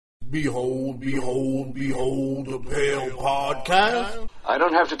Behold, behold, behold, the Pale Podcast. I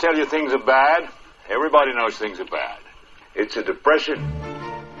don't have to tell you things are bad. Everybody knows things are bad. It's a depression.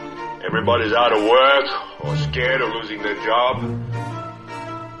 Everybody's out of work or scared of losing their job.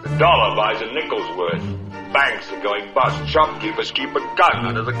 The dollar buys a nickel's worth. Banks are going bust. Shopkeepers keep a gun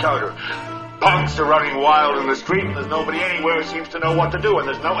under the counter. Punks are running wild in the street, and there's nobody anywhere who seems to know what to do, and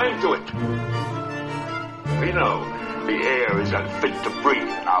there's no end to it. We know the air is unfit to breathe,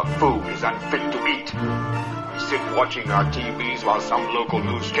 and our food is unfit to eat. We sit watching our TVs while some local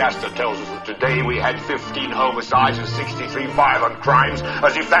newscaster tells us that today we had 15 homicides and 63 violent crimes,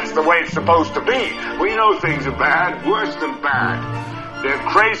 as if that's the way it's supposed to be. We know things are bad, worse than bad. They're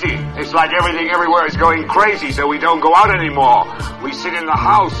crazy. It's like everything everywhere is going crazy, so we don't go out anymore. We sit in the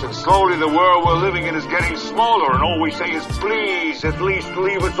house, and slowly the world we're living in is getting smaller, and all we say is, please, at least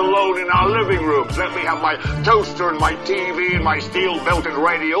leave us alone in our living rooms. Let me have my toaster and my TV and my steel-belted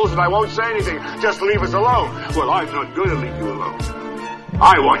radios, and I won't say anything. Just leave us alone. Well, I'm not going to leave you alone.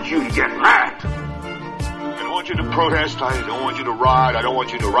 I want you to get mad. I don't want you to protest. I don't want you to riot. I don't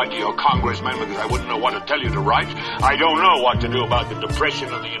want you to write to your congressman because I wouldn't know what to tell you to write. I don't know what to do about the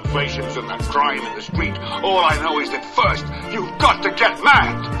depression and the inflations and the crime in the street. All I know is that first, you've got to get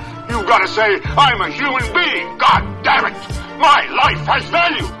mad. You've got to say, I'm a human being. God damn it. My life has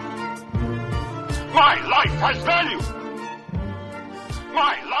value. My life has value.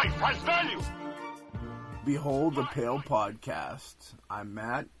 My life has value. Behold the Pale Podcast. I'm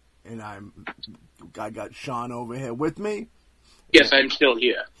Matt, and I got Sean over here with me. Yes, I'm still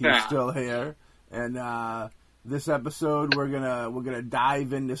here. He's still here, and this episode we're gonna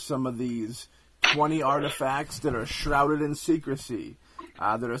dive into some of these 20 artifacts that are shrouded in secrecy,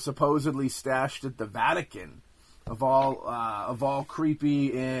 that are supposedly stashed at the Vatican, of all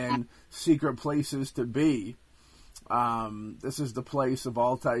creepy and secret places to be. This is the place of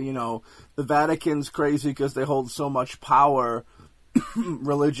all time. You know, the Vatican's crazy because they hold so much power.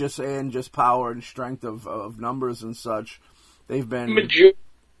 Religious and just power and strength of numbers and such. They've been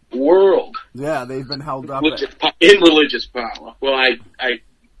world. Yeah, they've been held up in religious power. Well,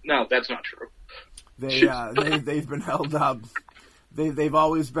 no, that's not true. They've been held up. They've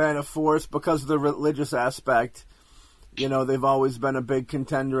always been a force because of the religious aspect. You know, they've always been a big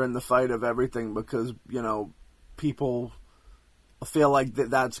contender in the fight of everything because, you know, people feel like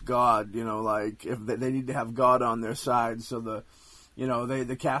that's God. You know, like if they need to have God on their side, so the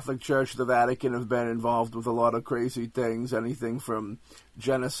Catholic Church, the Vatican have been involved with a lot of crazy things, anything from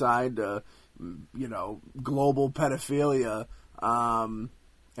genocide to, you know, global pedophilia, and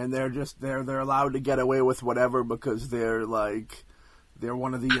they're allowed to get away with whatever because they're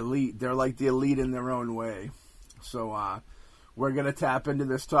one of the elite. They're like the elite in their own way. So we're gonna tap into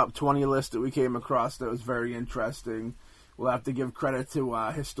this top 20 list that we came across that was very interesting. We'll have to give credit to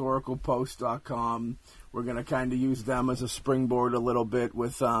historicalpost.com. We're going to kind of use them as a springboard a little bit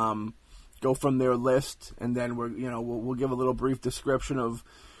with go from their list, and then we'll give a little brief description of,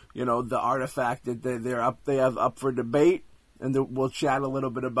 you know, the artifact that they have up for debate, and then we'll chat a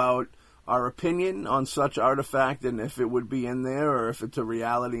little bit about our opinion on such artifact and if it would be in there or if it's a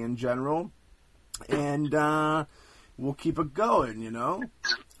reality in general. And we'll keep it going, you know.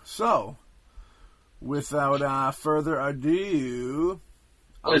 So, without further ado,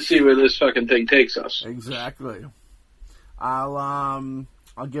 let's see where this fucking thing takes us. Exactly. They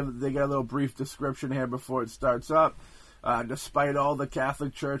get a little brief description here before it starts up. Despite all the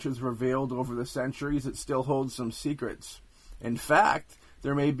Catholic Church has revealed over the centuries, it still holds some secrets. In fact,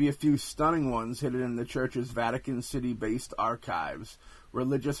 there may be a few stunning ones hidden in the Church's Vatican City-based archives.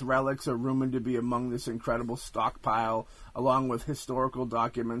 Religious relics are rumored to be among this incredible stockpile, along with historical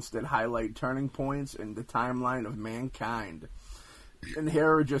documents that highlight turning points in the timeline of mankind. And here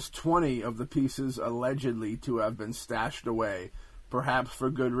are just 20 of the pieces allegedly to have been stashed away, perhaps for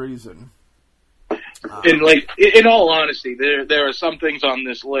good reason. And, in all honesty, there are some things on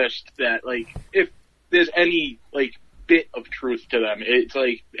this list that, if there's any, bit of truth to them, it's,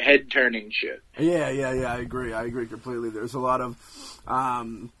 head-turning shit. Yeah, I agree completely. There's a lot of,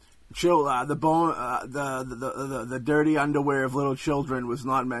 the dirty underwear of little children was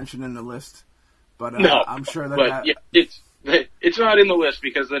not mentioned in the list, but no, I'm sure that... Yeah, it's not in the list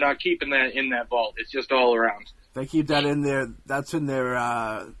because they're not keeping that in that vault. It's just all around. They keep that in there. That's in their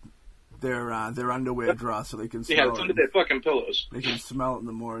underwear drawer, so they can smell it. Yeah, it's under their fucking pillows. They can smell it in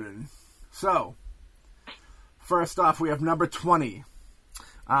the morning. So, first off, we have number 20.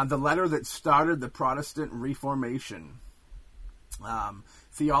 The letter that started the Protestant Reformation.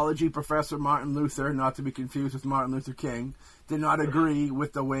 Theology professor Martin Luther, not to be confused with Martin Luther King, did not agree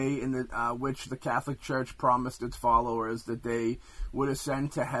with the way in which the Catholic Church promised its followers that they would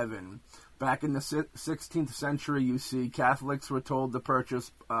ascend to heaven. Back in the 16th century, you see, Catholics were told to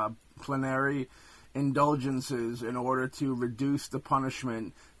purchase plenary indulgences in order to reduce the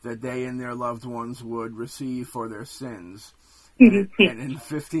punishment that they and their loved ones would receive for their sins. And in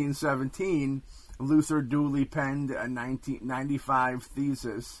 1517, Luther duly penned a 1995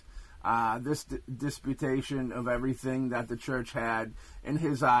 thesis, this disputation of everything that the church had, in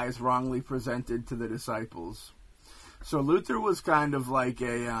his eyes, wrongly presented to the disciples. So Luther was kind of like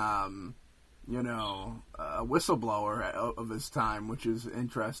a whistleblower of his time, which is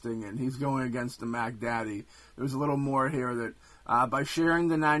interesting, and he's going against the Mac Daddy. There's a little more here that by sharing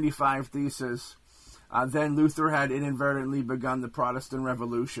the 95 thesis, then Luther had inadvertently begun the Protestant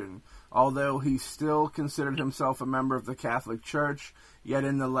Revolution. Although he still considered himself a member of the Catholic Church, yet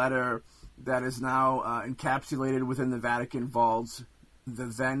in the letter that is now encapsulated within the Vatican vaults, the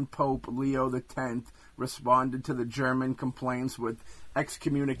then Pope Leo X responded to the German complaints with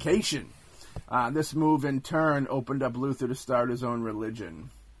excommunication. This move, in turn, opened up Luther to start his own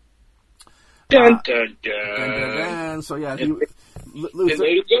religion. Dun, dun, dun. Dun, dun, dun. So, yeah, Luther, and there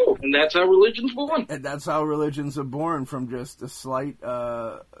you go. And that's how religion's born. And that's how religions are born, from just a slight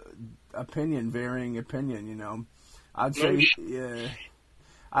varying opinion, you know. I'd say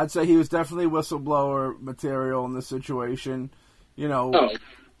he was definitely whistleblower material in this situation. You know,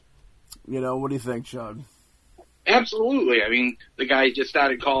 what do you think, Sean? Absolutely. I mean, the guy just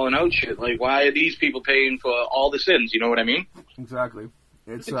started calling out shit. Like, why are these people paying for all the sins? You know what I mean? Exactly.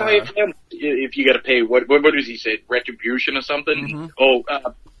 It's if you got to pay, what does he say? Retribution or something?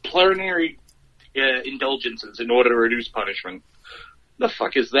 Mm-hmm. Plenary indulgences in order to reduce punishment. The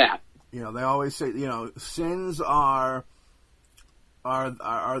fuck is that? You know, they always say, sins are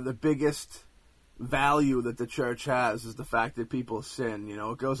the biggest value that the church has, is the fact that people sin. You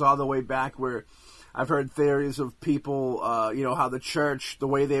know, it goes all the way back where I've heard theories of people, how the church, the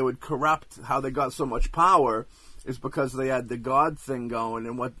way they would corrupt, how they got so much power, is because they had the God thing going,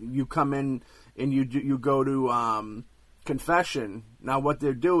 and what you come in and you go to confession. Now what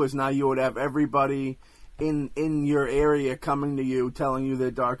they do is, now you would have everybody in your area coming to you, telling you their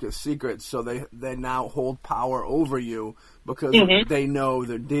darkest secrets, so they now hold power over you because they know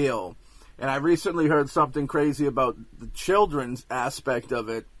the deal. And I recently heard something crazy about the children's aspect of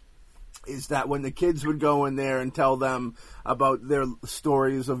it, is that when the kids would go in there and tell them about their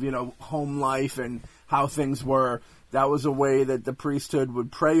stories of, home life and how things were, that was a way that the priesthood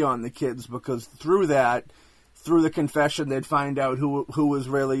would prey on the kids, because through the confession, they'd find out who was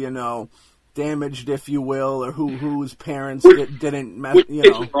really, damaged, if you will, or whose parents didn't mess, Which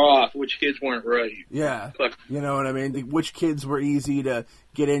kids were off, which kids weren't right. Yeah. You know what I mean? Which kids were easy to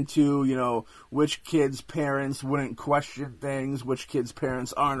get into, which kids' parents wouldn't question things, which kids'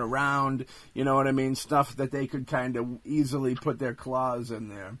 parents aren't around, you know what I mean? Stuff that they could kind of easily put their claws in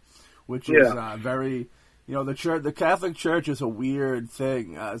there, which is very, the Catholic Church is a weird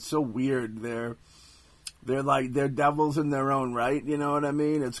thing. It's so weird. They're like, they're devils in their own right, you know what I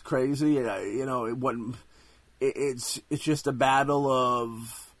mean? It's crazy. It's just a battle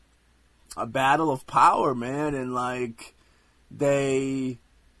of power, man, and like they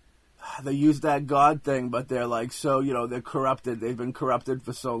use that God thing, but they're like, so, they're corrupted. They've been corrupted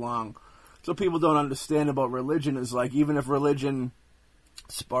for so long. So people don't understand about religion is, like, even if religion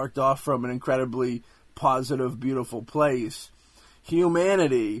sparked off from an incredibly positive, beautiful place,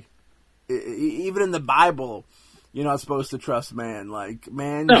 humanity, even in the Bible, you're not supposed to trust man. Like,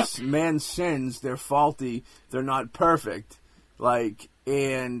 man's sins, they're faulty, they're not perfect. Like,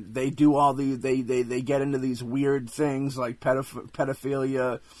 and they do all these, they get into these weird things like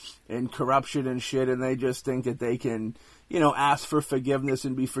pedophilia and corruption and shit, and they just think that they can, ask for forgiveness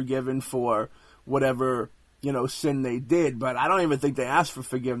and be forgiven for whatever, sin they did. But I don't even think they ask for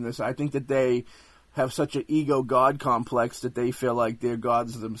forgiveness. I think that they have such an ego God complex that they feel like they're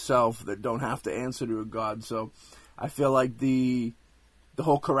gods themselves that don't have to answer to a God. So I feel like the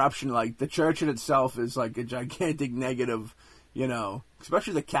whole corruption, like the church in itself is like a gigantic negative,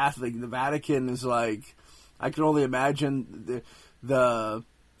 especially the Catholic. The Vatican is like, I can only imagine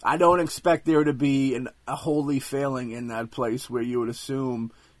I don't expect there to be a holy failing in that place where you would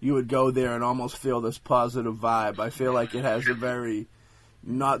assume you would go there and almost feel this positive vibe. I feel like it has a very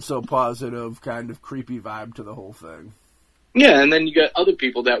not so positive, kind of creepy vibe to the whole thing. Yeah, and then you got other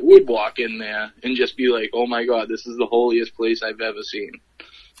people that would walk in there and just be like, oh my God, this is the holiest place I've ever seen.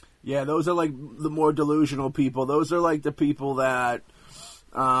 Yeah, those are like the more delusional people. Those are like the people that,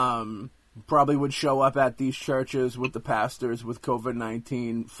 probably would show up at these churches with the pastors with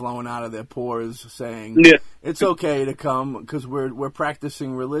COVID-19 flowing out of their pores, saying it's okay to come because we're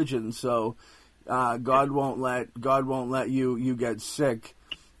practicing religion. So God won't let you get sick.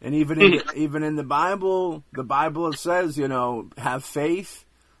 And even in the Bible it says, have faith,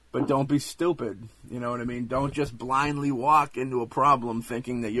 but don't be stupid. You know what I mean? Don't just blindly walk into a problem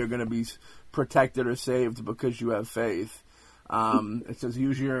thinking that you're going to be protected or saved because you have faith. It says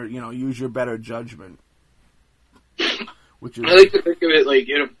use your better judgment. Which is, I like to think of it like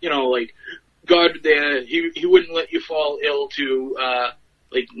like God, he wouldn't let you fall ill to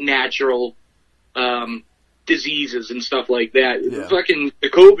like natural diseases and stuff like that. Yeah. Fucking the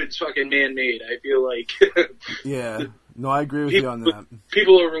COVID's fucking man-made. I feel like. Yeah. No, I agree with you on that.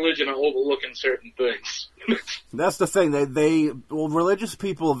 People of religion are overlooking certain things. That's the thing. Religious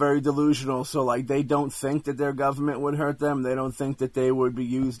people are very delusional, so like they don't think that their government would hurt them. They don't think that they would be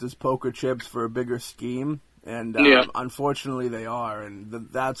used as poker chips for a bigger scheme, and unfortunately they are, and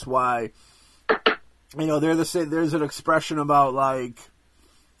that's why. They're the same. There's an expression about like.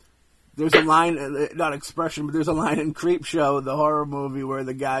 There's a line, not expression, but there's a line in Creepshow, the horror movie, where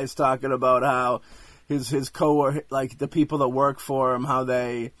the guy's talking about how his coworker, like the people that work for him,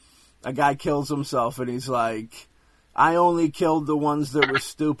 a guy kills himself, and he's like, I only killed the ones that were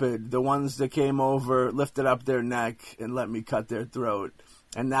stupid, the ones that came over, lifted up their neck, and let me cut their throat.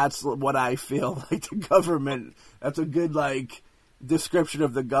 And that's what I feel like the government, that's a good, like, description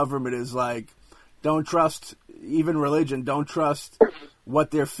of the government is like, don't trust, even religion, don't trust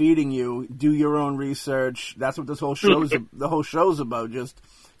what they're feeding you. Do your own research. That's what the whole show's about. Just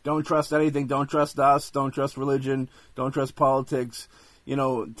don't trust anything. Don't trust us. Don't trust religion. Don't trust politics.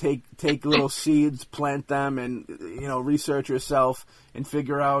 Take little seeds, plant them, and research yourself and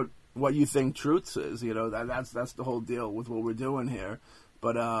figure out what you think truth is. That's the whole deal with what we're doing here.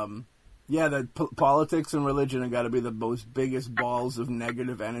 But politics and religion have got to be the most biggest balls of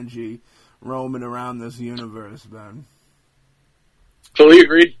negative energy roaming around this universe, man. Fully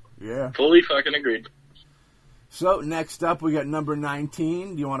agreed. Yeah. Fully fucking agreed. So, next up, we got number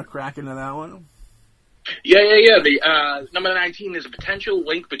 19. Do you want to crack into that one? Yeah. The number 19 is a potential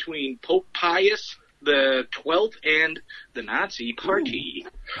link between Pope Pius the 12th and the Nazi Party.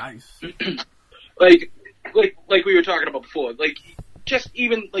 Ooh, nice. like we were talking about before, like, just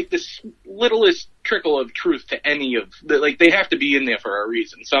even, like, the littlest trickle of truth to any of they have to be in there for a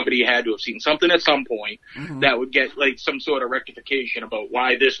reason. Somebody had to have seen something at some point that would get, like, some sort of rectification about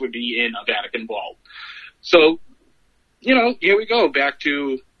why this would be in a Vatican vault. So, here we go, back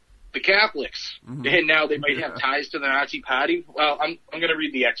to the Catholics. And now they might have ties to the Nazi Party. Well, I'm going to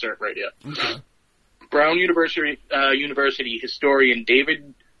read the excerpt right here. Okay. Brown University historian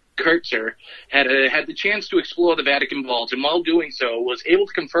David Kurtzer had the chance to explore the Vatican vaults, and while doing so, was able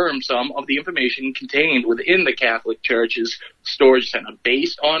to confirm some of the information contained within the Catholic Church's storage center.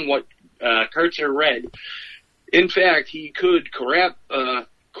 Based on what Kurtzer read, in fact, he could corroborate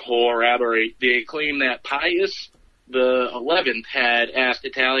the claim that Pius the 11th had asked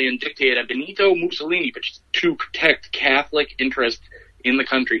Italian dictator Benito Mussolini to protect Catholic interests in the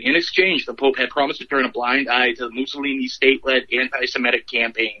country. In exchange, the Pope had promised to turn a blind eye to Mussolini's state-led anti-Semitic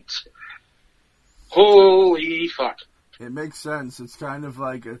campaigns. Holy fuck. It makes sense. It's kind of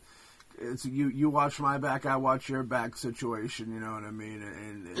like you watch my back, I watch your back situation, you know what I mean?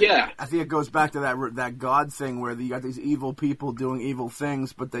 And I think it goes back to that God thing where you got these evil people doing evil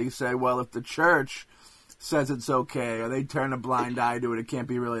things, but they say, well, if the church says it's okay, or they turn a blind eye to it can't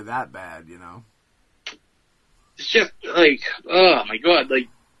be really that bad, It's just, like, oh my god, like,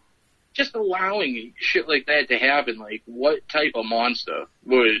 just allowing shit like that to happen, like, what type of monster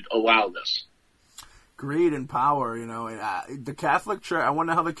would allow this? Greed and power, And the Catholic Church, I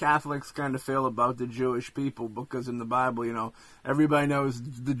wonder how the Catholics kind of feel about the Jewish people, because in the Bible, everybody knows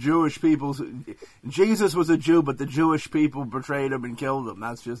the Jewish people, Jesus was a Jew, but the Jewish people betrayed him and killed him.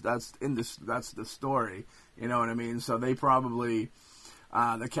 That's the story, you know what I mean? So they probably,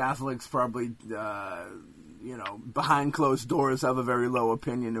 the Catholics probably, behind closed doors have a very low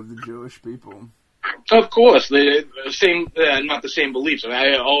opinion of the Jewish people. Of course, they're not the same beliefs.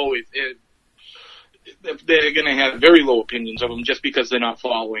 They're going to have very low opinions of them just because they're not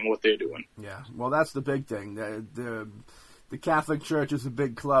following what they're doing. Yeah, well, that's the big thing. The Catholic Church is a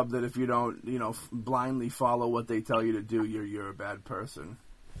big club that if you don't, blindly follow what they tell you to do, you're a bad person.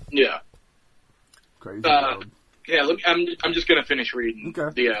 Yeah. Crazy road. Yeah, I'm just going to finish reading.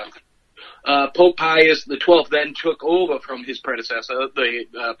 Okay. Pope Pius the 12th then took over from his predecessor, the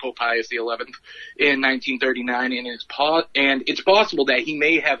Pope Pius the 11th, in 1939, and it's possible that he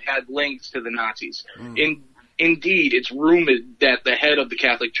may have had links to the Nazis. In indeed, it's rumored that the head of the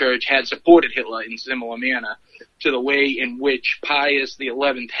Catholic Church had supported Hitler in similar manner to the way in which Pius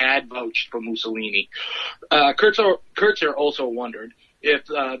XI had vouched for Mussolini. Kurtzer also wondered if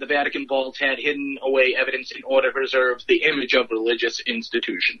the Vatican vaults had hidden away evidence in order to preserve the image of religious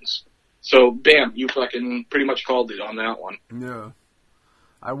institutions. So, bam, you fucking pretty much called it on that one. Yeah.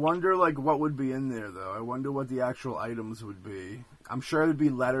 I wonder, like, what would be in there, though. I wonder what the actual items would be. I'm sure it'd be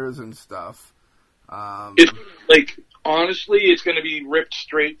letters and stuff. Honestly, it's going to be ripped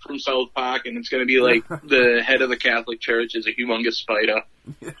straight from South Park, and it's going to be like the head of the Catholic Church is a humongous spider.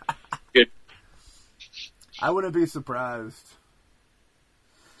 Yeah. I wouldn't be surprised.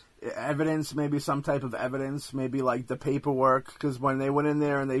 Evidence, maybe some type of evidence, maybe like the paperwork, because when they went in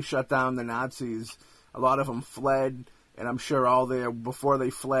there and they shut down the Nazis, a lot of them fled, and I'm sure before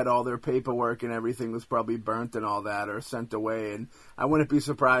they fled, all their paperwork and everything was probably burnt and all that, or sent away, and I wouldn't be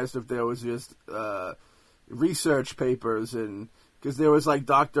surprised if there was just research papers, and because there was like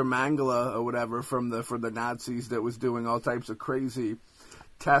Dr. Mengele or whatever from the Nazis that was doing all types of crazy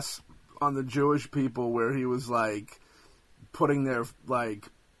tests on the Jewish people, where he was like putting their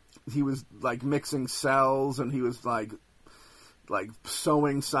he was like mixing cells, and he was like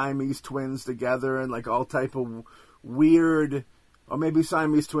sewing Siamese twins together, and like all type of weird, or maybe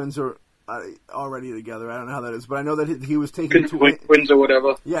Siamese twins are already together. I don't know how that is, but I know that he was taking twins or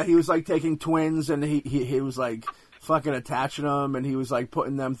whatever. Yeah, he was like taking twins, and he was like fucking attaching them, and he was like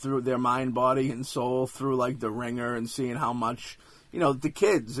putting them through their mind, body, and soul through like the ringer, and seeing how much, the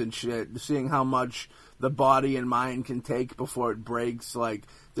kids and shit, seeing how much the body and mind can take before it breaks. Like,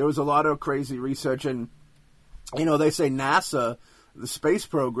 there was a lot of crazy research, and they say NASA, the space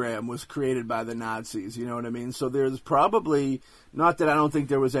program, was created by the Nazis, you know what I mean? So there's probably, not that I don't think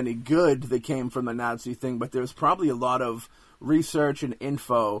there was any good that came from the Nazi thing, but there's probably a lot of research and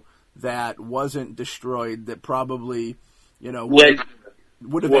info that wasn't destroyed, that probably,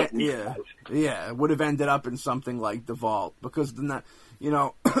 would have ended up in something like the vault, because the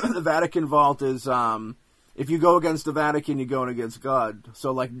Vatican vault is, if you go against the Vatican, you're going against God.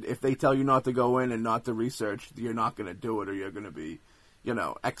 So, like, if they tell you not to go in and not to research, you're not going to do it, or you're going to be,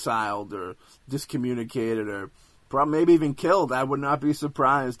 exiled or discommunicated, or maybe even killed. I would not be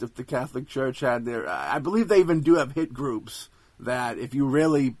surprised if the Catholic Church had I believe they even do have hit groups that if you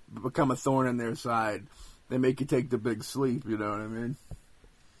really become a thorn in their side, they make you take the big sleep, you know what I mean?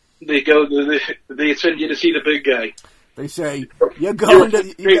 They send you to see the big guy. They say, you're going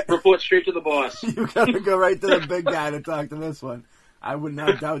report straight to the boss. You gotta go right to the big guy to talk to this one. I would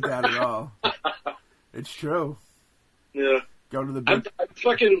not doubt that at all. It's true. Yeah. Go to the big...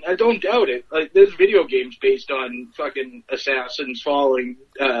 I don't doubt it. Like, there's video games based on fucking assassins following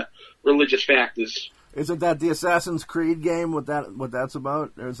religious factors. Isn't that the Assassin's Creed game? What that's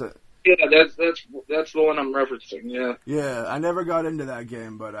about? Or is it? Yeah, that's the one I'm referencing. Yeah. Yeah, I never got into that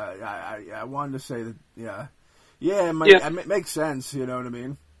game, but I wanted to say that. Yeah. Yeah, it makes sense. You know what I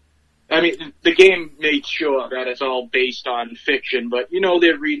mean? I mean, the game made sure that it's all based on fiction, but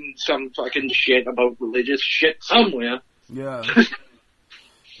they're reading some fucking shit about religious shit somewhere. Yeah.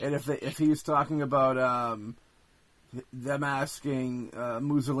 And if he's talking about them asking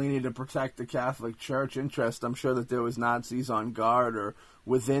Mussolini to protect the Catholic Church interest, I'm sure that there was Nazis on guard or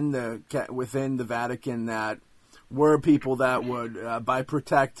within the Vatican that were people that would by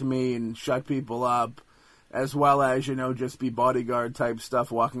protect me and shut people up, as well as just be bodyguard type stuff,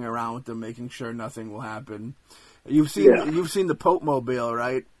 walking around with them, making sure nothing will happen. You've seen the Pope Mobile,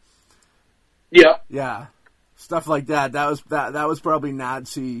 right? Yeah. Yeah. Stuff like that. That was probably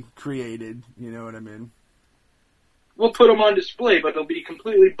Nazi created. You know what I mean? We'll put them on display, but they'll be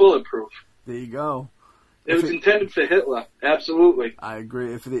completely bulletproof. There you go. It was intended for Hitler. Absolutely. I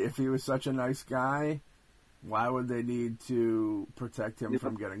agree. If he was such a nice guy, why would they need to protect him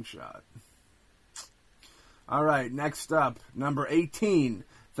from getting shot? All right, next up, number 18,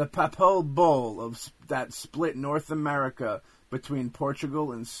 the Papal Bull that split North America between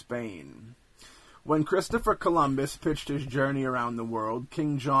Portugal and Spain. When Christopher Columbus pitched his journey around the world,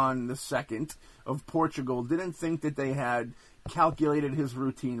 King John II of Portugal didn't think that they had calculated his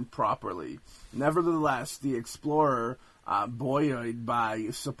routine properly. Nevertheless, the explorer, buoyed by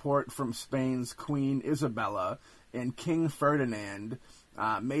support from Spain's Queen Isabella and King Ferdinand,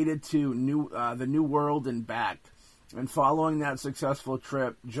 made it to the New World and back. And following that successful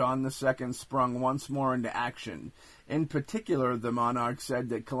trip, John II sprung once more into action. In particular, the monarch said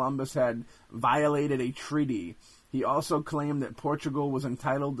that Columbus had violated a treaty. He also claimed that Portugal was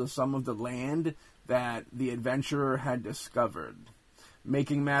entitled to some of the land that the adventurer had discovered.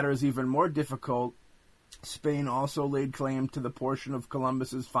 Making matters even more difficult, Spain also laid claim to the portion of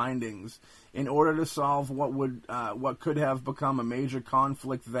Columbus's findings. In order to solve what could have become a major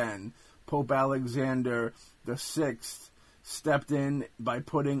conflict then, Pope Alexander VI stepped in by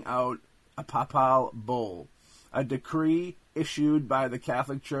putting out a papal bull, a decree issued by the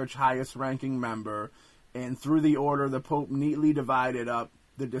Catholic Church highest-ranking member, and through the order the Pope neatly divided up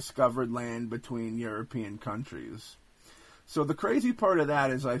the discovered land between European countries. So the crazy part of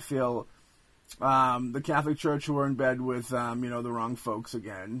that is I feel the Catholic Church were in bed with, the wrong folks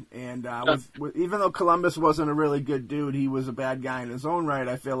again. And even though Columbus wasn't a really good dude, he was a bad guy in his own right.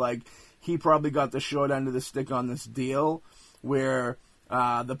 I feel like he probably got the short end of the stick on this deal where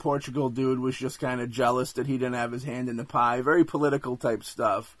the Portugal dude was just kind of jealous that he didn't have his hand in the pie. Very political type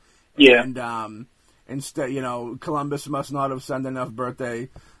stuff. Yeah. And instead, Columbus must not have sent enough birthday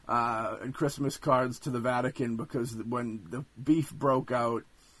and Christmas cards to the Vatican because when the beef broke out,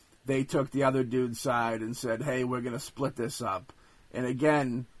 they took the other dude's side and said, hey, we're going to split this up. And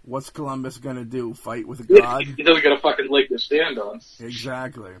again, what's Columbus going to do? Fight with God? He doesn't got a fucking leg to stand on.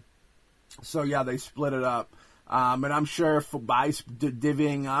 Exactly. So, yeah, they split it up. And I'm sure by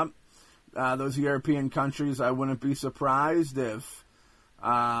divvying up those European countries, I wouldn't be surprised if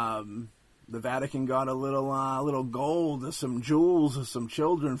the Vatican got a little gold or some jewels or some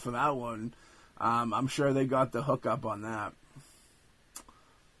children for that one. I'm sure they got the hookup on that.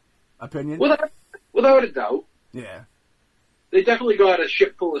 Opinion? Without a doubt. Yeah. They definitely got a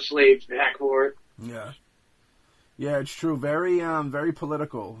ship full of slaves back for it. Yeah. Yeah, it's true. Very, very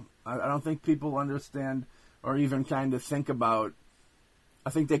political. I don't think people understand or even kind of think about.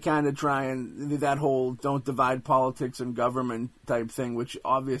 I think they kind of try and that whole don't divide politics and government type thing, which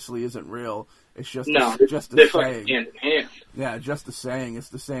obviously isn't real. It's just just a they're saying. Hand in hand. Yeah, just a saying. It's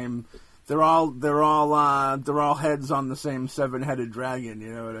the same. They're all heads on the same 7-headed dragon.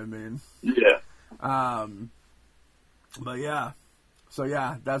 You know what I mean? Yeah. But yeah, so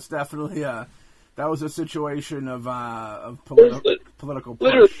yeah, that's definitely that was a situation of political push.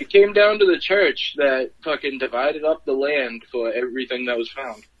 Literally, it came down to the church that fucking divided up the land for everything that was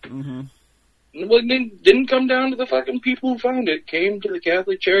found. Mm-hmm. It didn't come down to the fucking people who found it. It came to the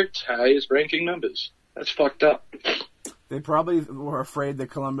Catholic Church's highest-ranking members. That's fucked up. They probably were afraid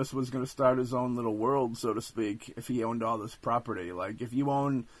that Columbus was going to start his own little world, so to speak, if he owned all this property. Like, if you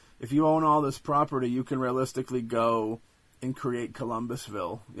own all this property, you can realistically go and create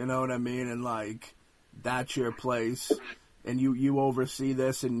Columbusville. You know what I mean? And, like, that's your place. And you oversee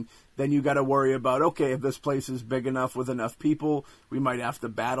this, and then you got to worry about, okay, if this place is big enough with enough people, we might have to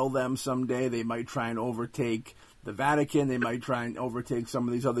battle them someday. They might try and overtake the Vatican. They might try and overtake some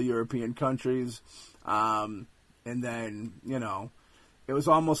of these other European countries. And then, it was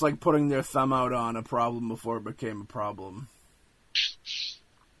almost like putting their thumb out on a problem before it became a problem.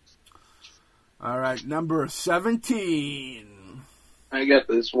 All right, number 17. I got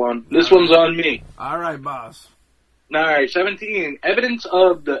this one. This one's on me. All right, boss. All right, 17. Evidence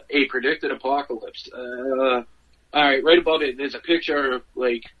of a predicted apocalypse. All right, right above it, there's a picture of,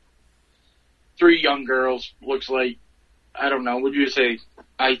 3 young girls. Looks like, I don't know, would you say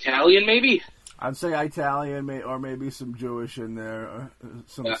Italian, maybe? I'd say Italian, or maybe some Jewish in there, or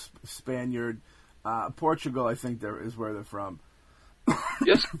some Spaniard. Portugal, I think, is where they're from.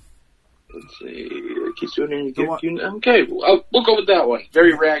 Yes. Let's see. Okay, we'll go with that one.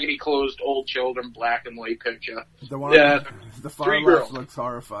 Very raggedy, clothed, old children, black and white picture. The one on the far left looks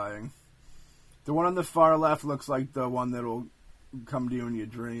horrifying. The one on the far left looks like the one that'll come to you in your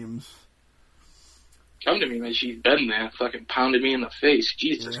dreams. Come to me, man. She's been there. Fucking pounded me in the face.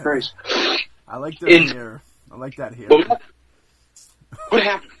 Jesus Christ. I like that hair. I like that hair. What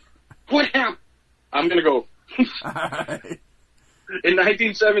happened? What happened? I'm going to go. Alright. In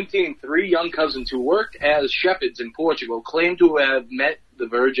 1917, 3 young cousins who worked as shepherds in Portugal claimed to have met the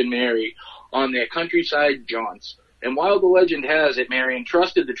Virgin Mary on their countryside jaunts. And while the legend has it Mary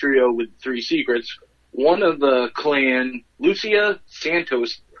entrusted the trio with 3 secrets, one of the clan, Lucia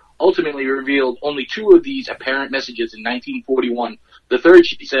Santos, ultimately revealed only 2 of these apparent messages in 1941. The third,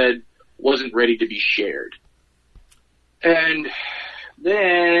 she said, wasn't ready to be shared. And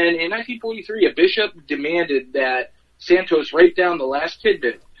then, in 1943, a bishop demanded that Santos write down the last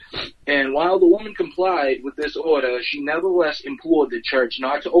tidbit. And while the woman complied with this order, she nevertheless implored the church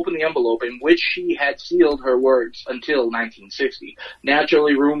not to open the envelope in which she had sealed her words until 1960.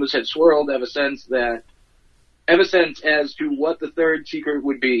 Naturally, rumors had swirled ever since as to what the third secret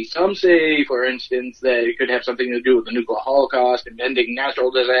would be. Some say, for instance, that it could have something to do with the nuclear holocaust and ending natural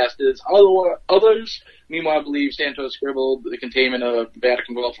disasters. Others, meanwhile, believe Santos scribbled the containment of the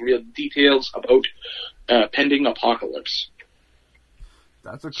Vatican Vault for real details about pending apocalypse.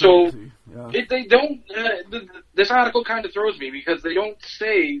 That's a So crazy. Yeah. they don't. This article kind of throws me because they don't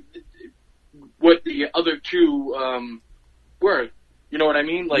say what the other two were. You know what I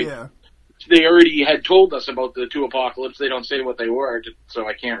mean? Like Yeah. they already had told us about the two apocalypse. They don't say what they were, so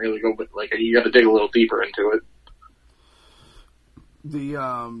I can't really go. But like you got to dig a little deeper into it.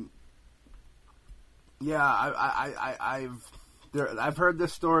 I've heard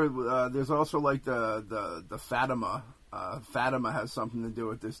this story. There's also like the Fatima. Fatima has something to do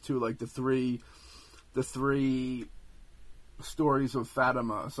with this too. Like the three stories of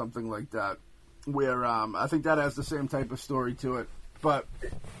Fatima, something like that. Where I think that has the same type of story to it. But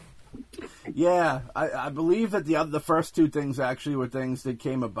yeah, I believe that the first two things actually were things that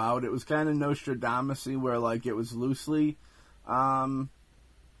came about. It was kind of Nostradamus-y, where like it was loosely, you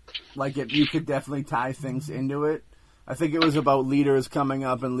could definitely tie things into it. I think it was about leaders coming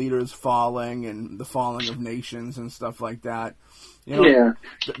up and leaders falling and the falling of nations and stuff like that. You know, Yeah.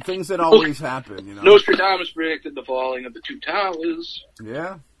 Things that always happen. You know, Nostradamus predicted the falling of the two towers.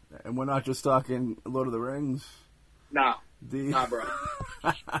 Yeah, and we're not just talking Lord of the Rings. Nah, bro.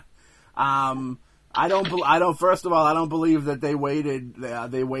 First of all, I don't believe that they waited.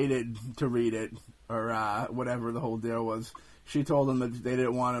 They waited to read it or whatever the whole deal was. She told them that they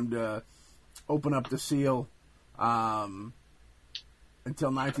didn't want him to open up the seal until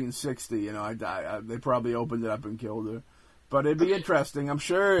 1960. You know, they probably opened it up and killed her. But it'd be interesting. I'm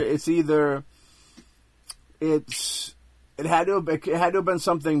sure it's either it had to have been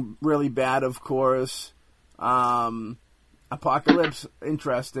something really bad, of course. Apocalypse,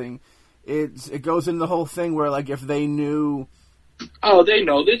 interesting. It goes into the whole thing where like if they knew. Oh, they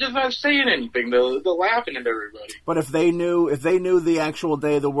know. They're just not saying anything. They're laughing at everybody. But if they knew the actual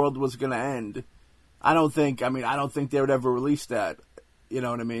day the world was going to end, I don't think they would ever release that. You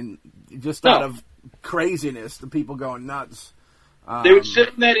know what I mean? Just out of craziness, the people going nuts. They would sit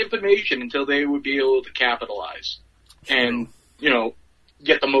on that information until they would be able to capitalize and,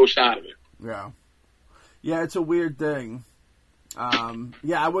 get the most out of it. Yeah. Yeah, it's a weird thing.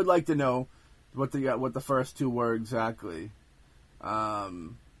 I would like to know what the first two were exactly. But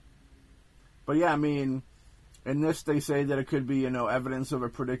yeah, I mean, in this they say that it could be, evidence of a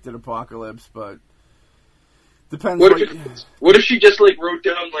predicted apocalypse, but depends. What if she just wrote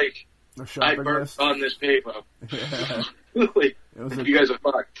down I burnt on this paper? Yeah. You guys are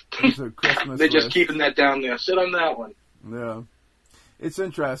fucked. It was a Christmas They're just list. keeping that down there. Sit on that one. Yeah, it's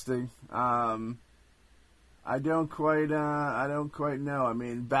interesting. I don't quite know. I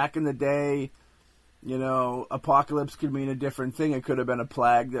mean, back in the day, apocalypse could mean a different thing. It could have been a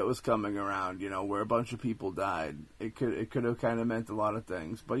plague that was coming around, where a bunch of people died. It could have kind of meant a lot of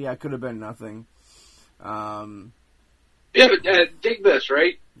things. But yeah, it could have been nothing. Yeah, but dig this,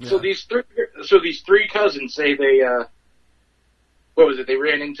 right? Yeah. So these three cousins say they what was it? They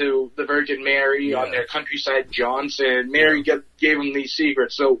ran into the Virgin Mary on their countryside jaunts, and Mary gave them these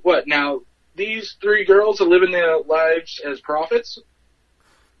secrets. So what now? These three girls are living their lives as prophets?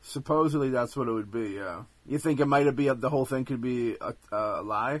 Supposedly that's what it would be, yeah. You think it might be, the whole thing could be a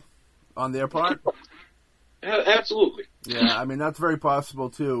lie on their part? Absolutely. Yeah, I mean, that's very possible,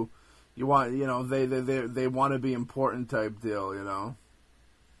 too. You want, they want to be important type deal,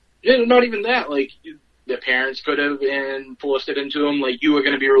 Yeah, not even that. Their parents could have forced it into them, you are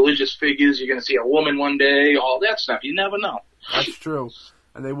going to be religious figures, you're going to see a woman one day, all that stuff. You never know. That's true.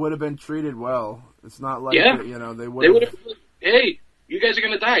 And they would have been treated well. It's not like, they would have... Hey, you guys are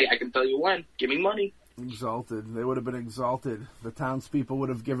going to die. I can tell you when. Give me money. Exalted. They would have been exalted. The townspeople would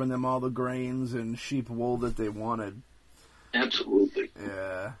have given them all the grains and sheep wool that they wanted. Absolutely.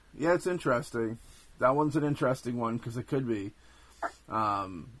 Yeah. Yeah, it's interesting. That one's an interesting one, because it could be.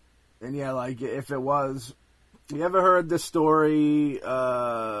 And yeah, if it was... You ever heard this story?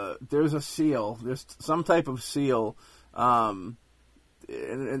 There's a seal. There's some type of seal... and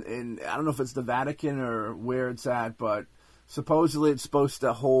I don't know if it's the Vatican or where it's at, but supposedly it's supposed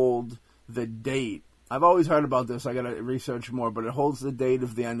to hold the date. I've always heard about this. I got to research more, but it holds the date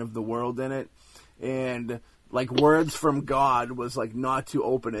of the end of the world in it. And words from God was not to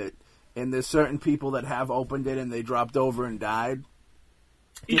open it. And there's certain people that have opened it and they dropped over and died.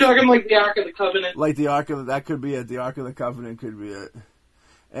 You talking the Ark of the Covenant? That could be it. The Ark of the Covenant could be it.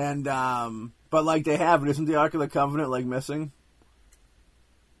 And but they have it. Isn't the Ark of the Covenant missing?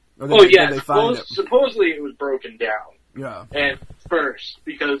 Yeah. Supposedly it was broken down. Yeah. And first,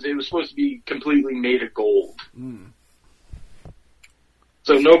 because it was supposed to be completely made of gold. Mm.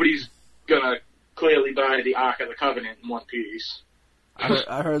 So nobody's gonna clearly buy the Ark of the Covenant in one piece.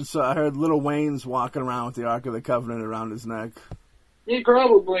 I heard Lil Wayne's walking around with the Ark of the Covenant around his neck. Yeah,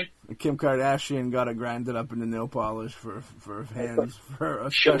 probably. Kim Kardashian got it grinded up into nail polish for hands for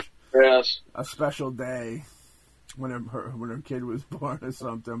a special day when her kid was born or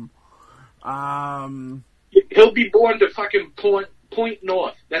something. He'll be born to fucking Point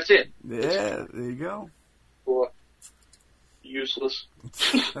North. That's it. Yeah, there you go. Or useless.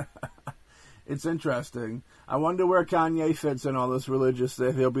 It's interesting. I wonder where Kanye fits in all this religious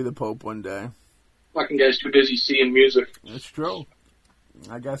stuff. He'll be the Pope one day. Fucking guy's too busy seeing music. It's true.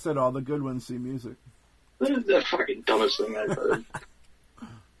 Like I said, all the good ones see music. That is the fucking dumbest thing I've heard.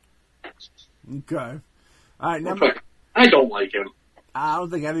 Okay. All right, I don't like him. I don't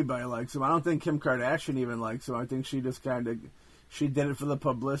think anybody likes him. I don't think Kim Kardashian even likes him. I think she just she did it for the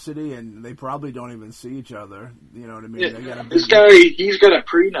publicity, and they probably don't even see each other. You know what I mean? Yeah. This guy, he's got a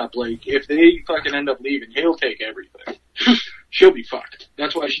prenup. Like, if they fucking end up leaving, he'll take everything. She'll be fucked.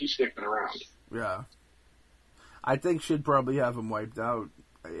 That's why she's sticking around. Yeah. I think she'd probably have him wiped out.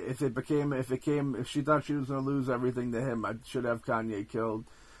 If she thought she was going to lose everything to him, I should have Kanye killed.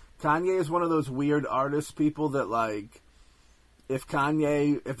 Kanye is one of those weird artist people that, like, if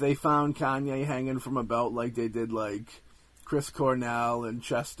they found Kanye hanging from a belt like they did, like, Chris Cornell and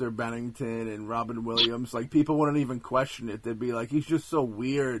Chester Bennington and Robin Williams, like, people wouldn't even question it. They'd be like, he's just so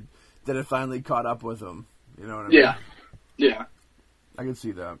weird that it finally caught up with him. You know what I mean? Yeah. I can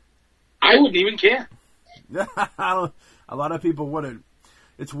see that. I wouldn't even care. A lot of people wouldn't.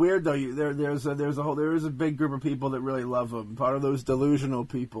 It's weird though. There is a big group of people that really love him. Part of those delusional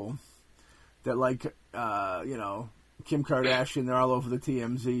people that like, Kim Kardashian. They're all over the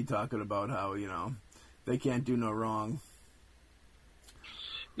TMZ talking about how they can't do no wrong.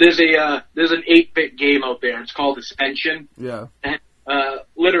 There's an 8-bit game out there. It's called Ascension. Yeah. And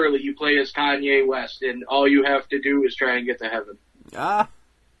literally, you play as Kanye West, and all you have to do is try and get to heaven.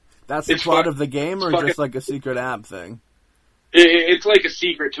 That's the plot of the game, or just like a secret app thing? It's like a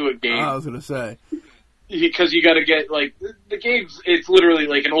secret to a game. I was gonna say, because you got to get like the game's. It's literally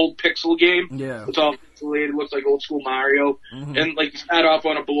like an old pixel game. Yeah, it's all pixelated. It looks like old school Mario, and like you start off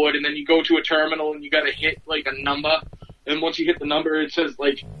on a board, and then you go to a terminal, and you got to hit like a number. And once you hit the number, it says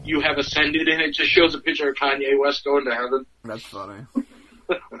like you have ascended, and it just shows a picture of Kanye West going to heaven. That's funny.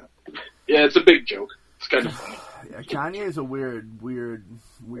 Yeah, it's a big joke. It's kind of funny. Yeah, Kanye is a weird.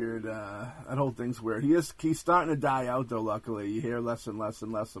 That whole thing's weird. He's starting to die out though. Luckily, you hear less and less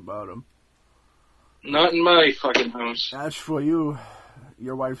and less about him. Not in my fucking house. As for you,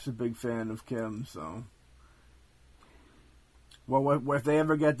 your wife's a big fan of Kim, so. Well, if they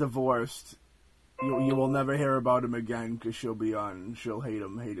ever get divorced, you will never hear about him again because she'll hate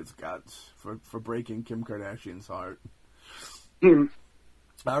him, hate his guts for breaking Kim Kardashian's heart.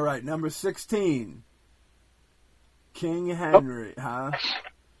 All right, number 16. King Henry, huh?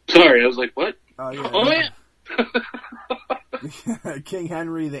 Sorry, I was like, what? Oh, yeah. Oh, yeah. King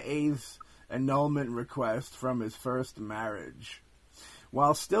Henry VIII's annulment request from his first marriage.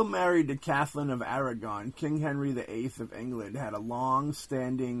 While still married to Catherine of Aragon, King Henry VIII of England had a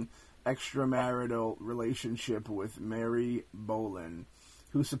long-standing extramarital relationship with Mary Boleyn,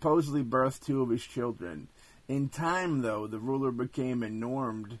 who supposedly birthed 2 of his children. In time, though, the ruler became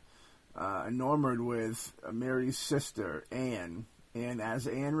enamored with Mary's sister, Anne, and as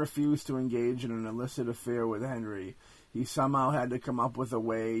Anne refused to engage in an illicit affair with Henry, he somehow had to come up with a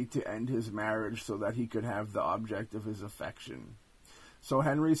way to end his marriage so that he could have the object of his affection. So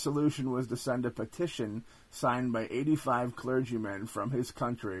Henry's solution was to send a petition signed by 85 clergymen from his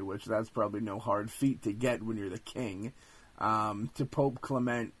country, which that's probably no hard feat to get when you're the king, to Pope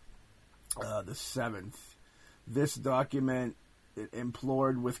Clement VII. This document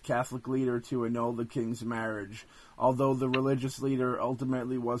implored with Catholic leader to annul the king's marriage, although the religious leader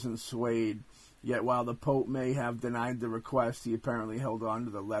ultimately wasn't swayed. Yet while the Pope may have denied the request, he apparently held on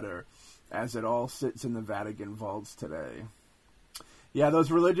to the letter, as it all sits in the Vatican vaults today. Yeah,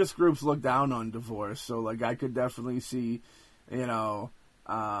 those religious groups look down on divorce, so like I could definitely see, King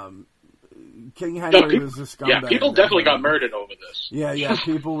Henry was a scumbag. Yeah, people definitely got murdered over this. Yeah,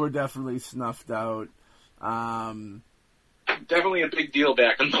 people were definitely snuffed out. Definitely a big deal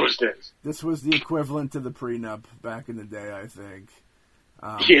back in those days. This was the equivalent to the prenup back in the day, I think.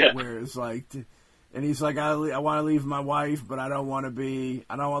 Yeah. Where it's like, and he's like, I want to leave my wife, but I don't want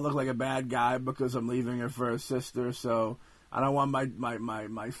to look like a bad guy because I'm leaving her for a sister, so I don't want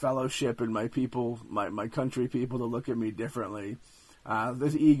my fellowship and my people, my country people to look at me differently.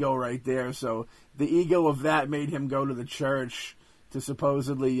 There's ego right there, so the ego of that made him go to the church to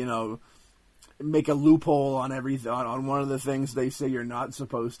supposedly, make a loophole on on one of the things they say you're not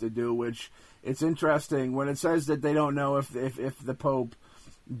supposed to do, which it's interesting when it says that they don't know if the Pope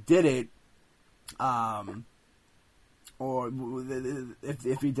did it, or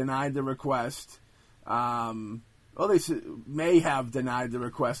if he denied the request. They may have denied the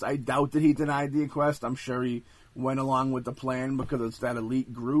request. I doubt that he denied the request. I'm sure he went along with the plan because it's that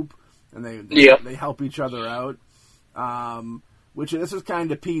elite group, and they help each other out. Which this is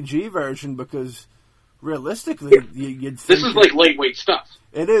kind of PG version because realistically, you'd think this is like lightweight stuff.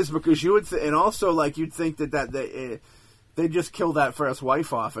 It is because you would, and also like you'd think that they just kill that first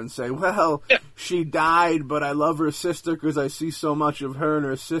wife off and say, well, she died, but I love her sister because I see so much of her and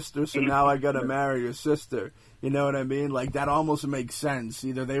her sister, so now I got to marry her sister. You know what I mean? Like that almost makes sense.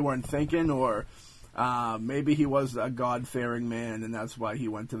 Either they weren't thinking, or maybe he was a God-fearing man, and that's why he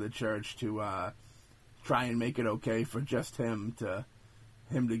went to the church to try and make it okay for just him to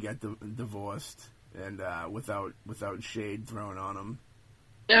get divorced and without shade thrown on him.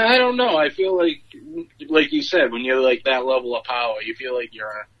 Yeah, I don't know. I feel like you said, when you're like that level of power, you feel like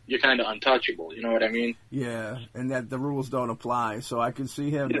you're kind of untouchable. You know what I mean? Yeah, and that the rules don't apply. So I can see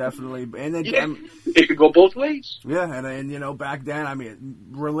him definitely. And it could go both ways. Yeah, and back then, I mean,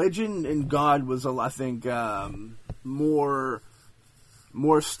 religion and God was, I think, more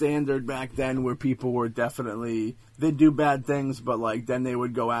standard back then, where people were definitely, they'd do bad things, but like then they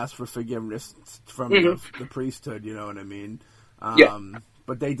would go ask for forgiveness from the priesthood. You know what I mean?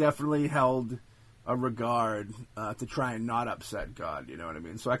 But they definitely held a regard to try and not upset God, you know what I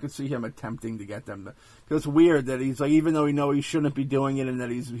mean? So I could see him attempting to get them to... Because it's weird that he's like, even though he shouldn't be doing it, and that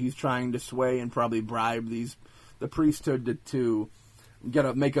he's trying to sway and probably bribe the priesthood to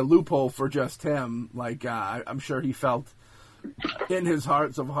make a loophole for just him. Like I'm sure he felt in his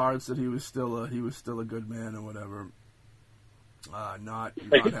hearts of hearts that he was still a good man or whatever.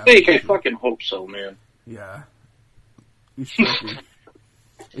 I fucking hope so, man. Yeah, he's tricky.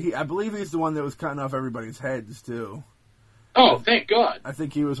 I believe he's the one that was cutting off everybody's heads, too. Oh, thank God. I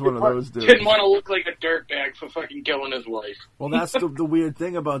think he was one of those dudes. Didn't want to look like a dirtbag for fucking killing his wife. Well, that's the weird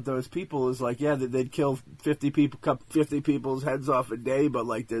thing about those people is, like, yeah, they'd kill 50 people, cut 50 people's heads off a day, but,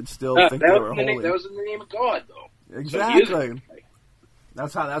 like, they'd still think they were holy. That was in the name of God, though. Exactly.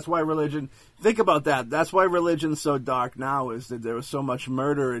 That's why religion... Think about that. That's why religion's so dark now, is that there was so much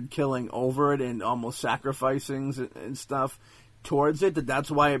murder and killing over it and almost sacrificing and stuff towards it, that's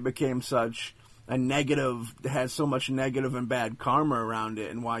why it became such a negative, has so much negative and bad karma around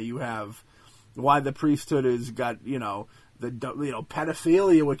it, and why the priesthood has got,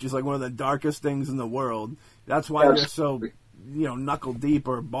 pedophilia, which is like one of the darkest things in the world. That's why they're so, knuckle deep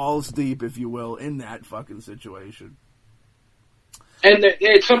or balls deep, if you will, in that fucking situation. And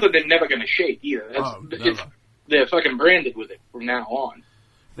it's something they're never going to shake either. Never. They're fucking branded with it from now on.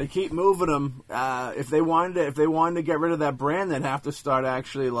 They keep moving them. If they wanted to get rid of that brand, they'd have to start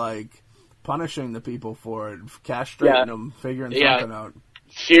actually like punishing the people for it, castrating them, figuring something out.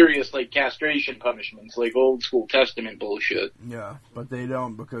 Serious castration punishments, like old school Testament bullshit. Yeah, but they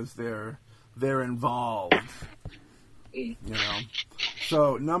don't because they're involved.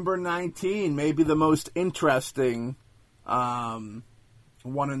 So number 19, maybe the most interesting one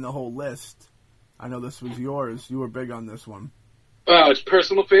in the whole list. I know this was yours. You were big on this one. Well, it's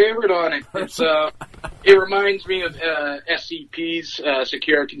personal favorite on it. It reminds me of SCP's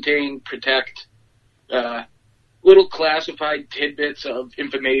Secure, Contain, Protect. Little classified tidbits of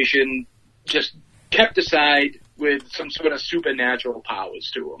information just kept aside with some sort of supernatural powers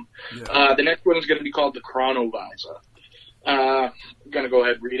to them. Yeah. The next one is going to be called the Chronovisor. I'm going to go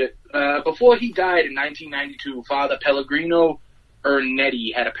ahead and read it. Before he died in 1992, Father Pellegrino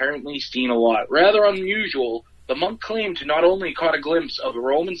Ernetti had apparently seen a lot. Rather unusual, the monk claimed to not only caught a glimpse of the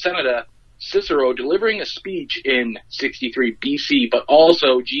Roman senator Cicero delivering a speech in 63 BC, but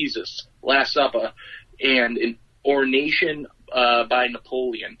also Jesus' Last Supper and an oration by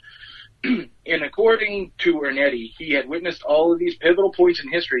Napoleon. And according to Ernetti, he had witnessed all of these pivotal points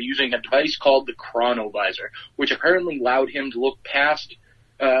in history using a device called the Chronovisor, which apparently allowed him to look past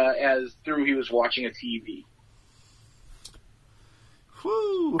as through he was watching a TV.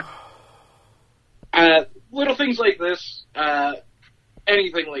 Whew. Little things like this,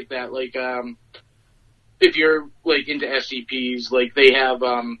 anything like that, if you're, into SCPs, they have,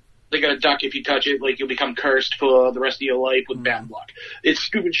 they got a duck if you touch it, you'll become cursed for the rest of your life with bad luck. It's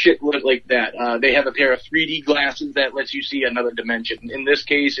stupid shit like that. They have a pair of 3D glasses that lets you see another dimension. In this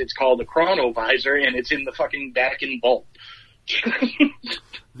case, it's called a Chronovisor, and it's in the fucking Vatican vault. I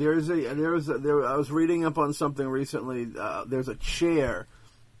was reading up on something recently, there's a chair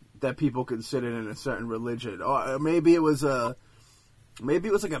that people could sit in a certain religion, or maybe it was like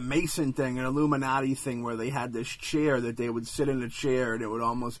a Mason thing, an Illuminati thing, where they had this chair that they would sit in a chair, and it would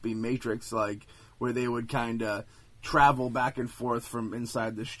almost be Matrix-like, where they would kind of travel back and forth from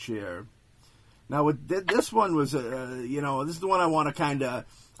inside this chair. Now, this one was, this is the one I want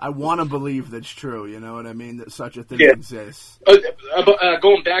to believe that's true. You know what I mean? That such a thing exists.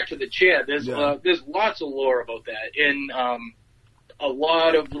 Going back to the chair, there's lots of lore about that in a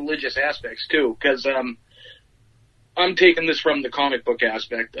lot of religious aspects too. Because I'm taking this from the comic book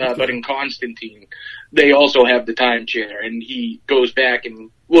aspect, but in Constantine, they also have the time chair, and he goes back and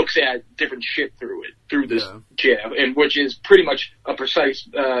looks at different shit through this chair, and which is pretty much a precise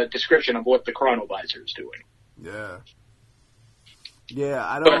description of what the chronovisor is doing. Yeah. Yeah,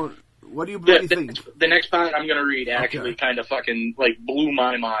 I don't... What do you think? The next part I'm going to read actually kind of fucking, like, blew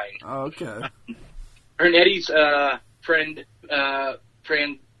my mind. Oh, okay. Ernetti's friend,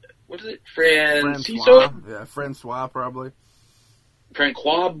 what is it? Francois? Yeah, Francois, probably.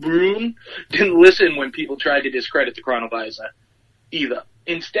 Francois Brune didn't listen when people tried to discredit the chronovisor either.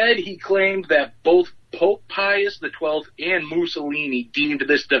 Instead, he claimed that both Pope Pius XII and Mussolini deemed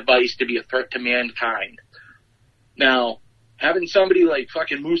this device to be a threat to mankind. Now, having somebody like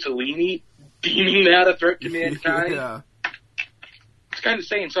fucking Mussolini deeming that a threat to mankind, it's kind of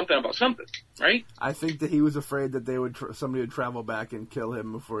saying something about something, right? I think that he was afraid that somebody would travel back and kill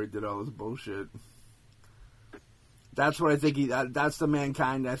him before he did all this bullshit. That's what I think that's the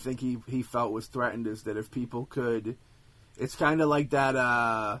mankind I think he felt was threatened, is that if people could... It's kind of like that,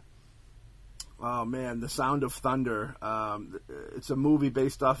 The Sound of Thunder. It's a movie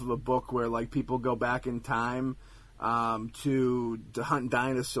based off of a book where, like, people go back in time to hunt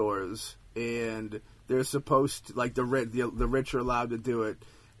dinosaurs, and they're supposed to, like, the rich are allowed to do it.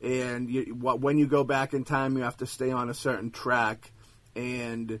 And when you go back in time, you have to stay on a certain track,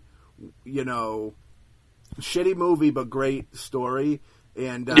 and, shitty movie, but great story.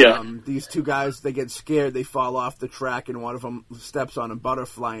 And these two guys, they get scared, they fall off the track, and one of them steps on a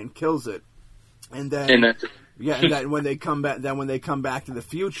butterfly and kills it. And then, when they come back, to the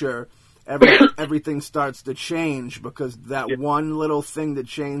future, everything starts to change, because that one little thing that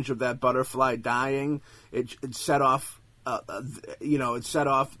changed of that butterfly dying, it set off, it set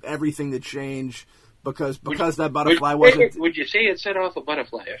off everything that changed. Because that butterfly wasn't... Would you say it set off a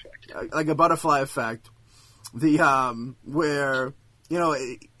butterfly effect? Like a butterfly effect. Where...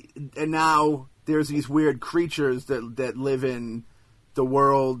 and now there's these weird creatures that live in the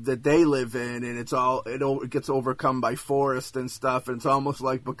world that they live in, and it gets overcome by forest and stuff. And it's almost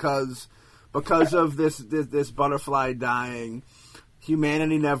like because of this butterfly dying,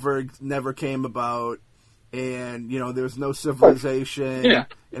 humanity never came about, and there's no civilization, and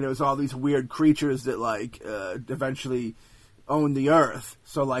there was all these weird creatures that eventually owned the earth.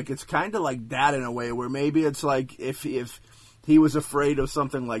 So like it's kind of like that in a way, where maybe it's like if he was afraid of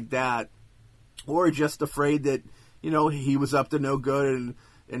something like that, or just afraid that, he was up to no good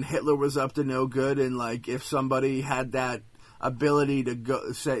and Hitler was up to no good, and like if somebody had that ability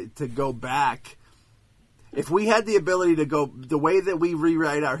to go back, if we had the ability to go, the way that we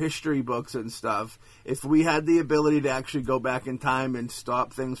rewrite our history books and stuff, if we had the ability to actually go back in time and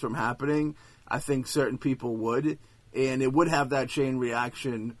stop things from happening, I think certain people would, and it would have that chain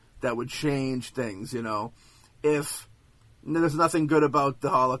reaction that would change things, if... There's nothing good about the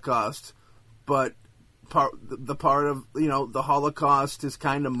Holocaust, but the Holocaust has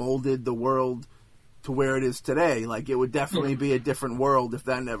kind of molded the world to where it is today. Like, it would definitely be a different world if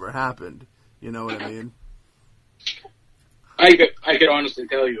that never happened. You know what I mean? I could honestly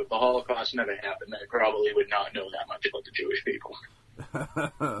tell you, if the Holocaust never happened, I probably would not know that much about the Jewish people.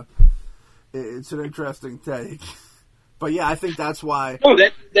 It's an interesting take. But yeah, I think that's why... No,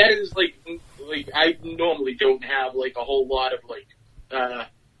 that is, like, I normally don't have, like, a whole lot of, like,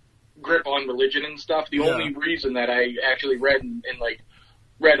 grip on religion and stuff. The only reason that I actually read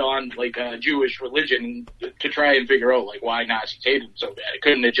on, like, Jewish religion to try and figure out, like, why Nazis hated them so bad. It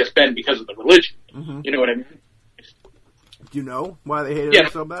couldn't have just been because of the religion. Mm-hmm. You know what I mean? Do you know why they hated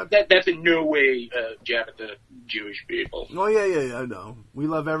them so bad? That's in no way a jab at the Jewish people. Oh, yeah, I know. We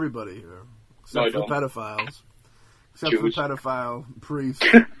love everybody here. Except for pedophiles. Except for the pedophile priest.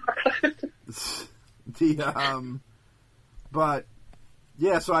 But,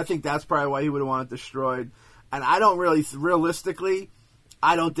 yeah, so I think that's probably why he would have wanted it destroyed. And I don't really, realistically,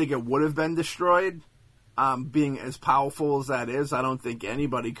 I don't think it would have been destroyed. Being as powerful as that is, I don't think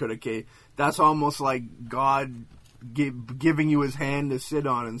anybody could have. That's almost like God giving you his hand to sit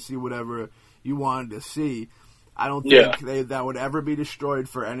on and see whatever you wanted to see. I don't think that would ever be destroyed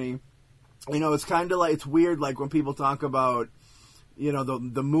for any... it's kind of like, it's weird, like when people talk about,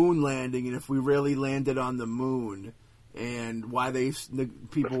 the moon landing, and if we really landed on the moon, and why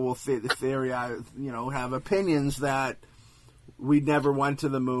people will have opinions that we never went to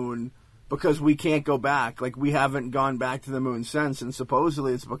the moon, because we can't go back. Like, we haven't gone back to the moon since, and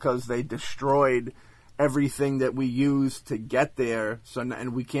supposedly it's because they destroyed everything that we used to get there,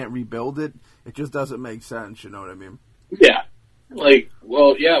 and we can't rebuild it. It just doesn't make sense, you know what I mean? Yeah. We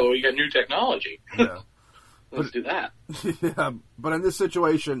got new technology. Yeah. Let's do that. Yeah, but in this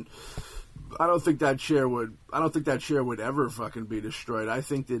situation, I don't think that chair would ever fucking be destroyed. I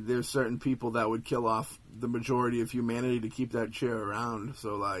think that there's certain people that would kill off the majority of humanity to keep that chair around.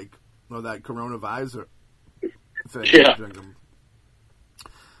 So, like, that coronavirus thing. Yeah.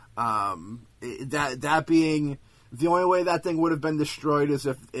 That being the only way that thing would have been destroyed is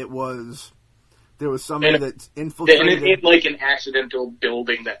if there was somebody that infiltrated. And like an accidental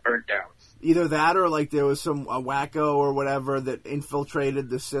building that burnt down. Either that or like there was a wacko or whatever that infiltrated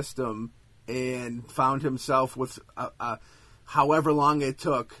the system and found himself with however long it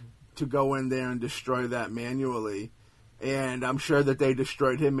took to go in there and destroy that manually. And I'm sure that they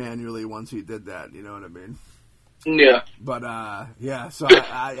destroyed him manually once he did that. You know what I mean? Yeah. But, yeah, so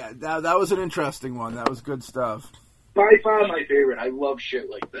that was an interesting one. That was good stuff. By far my favorite. I love shit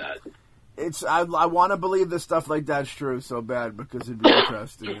like that. I want to believe that stuff like that's true so bad because it'd be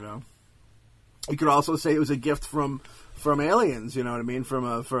interesting, you know? You could also say it was a gift from aliens, you know what I mean?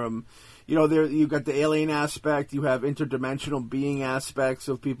 There you've got the alien aspect, you have interdimensional being aspects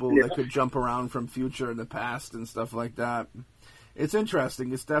of people that could jump around from future and the past and stuff like that. It's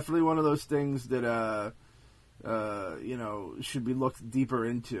interesting. It's definitely one of those things that should be looked deeper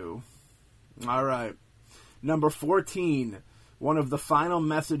into. All right. Number 14, one of the final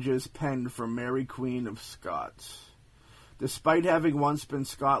messages penned from Mary Queen of Scots. Despite having once been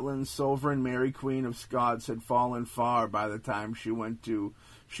Scotland's sovereign, Mary Queen of Scots had fallen far by the time she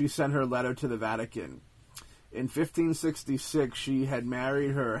sent her letter to the Vatican. In 1566, she had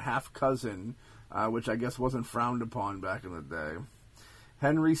married her half-cousin, which I guess wasn't frowned upon back in the day,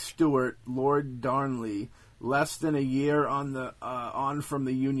 Henry Stuart, Lord Darnley, less than a year on from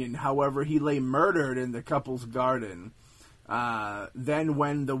the union. However, he lay murdered in the couple's garden. Then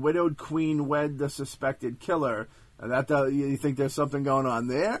when the widowed queen wed the suspected killer, you think there's something going on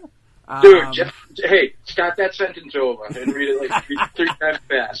there? Dude, hey, start that sentence over and read it like three times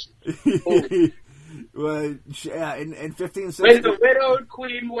fast. Well, yeah, in 1560... When the widowed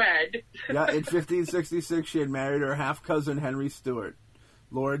queen wed... Yeah, in 1566, she had married her half-cousin Henry Stuart,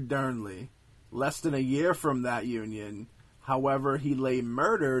 Lord Darnley. Less than a year from that union, however, he lay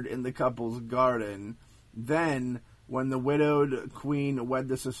murdered in the couple's garden. Then, when the widowed queen wed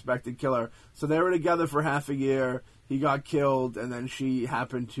the suspected killer... So they were together for half a year, he got killed, and then she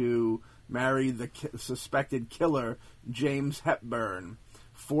happened to marry the suspected killer, James Hepburn,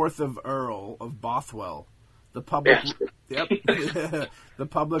 4th of Earl of Bothwell. The public, the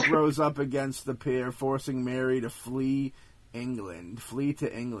public rose up against the pair, forcing Mary to flee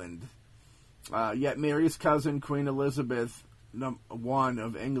to England. Yet Mary's cousin, Queen Elizabeth I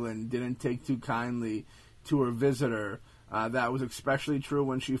of England, didn't take too kindly to her visitor. That was especially true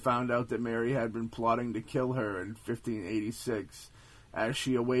when she found out that Mary had been plotting to kill her in 1586, as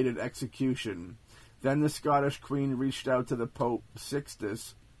she awaited execution. Then the Scottish Queen reached out to the Pope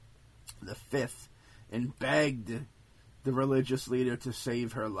Sixtus V and begged the religious leader to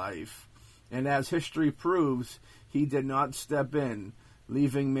save her life. And as history proves, he did not step in,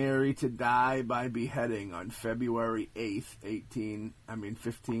 leaving Mary to die by beheading on February 8th,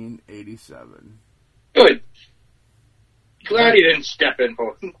 1587. Good. Glad he didn't step in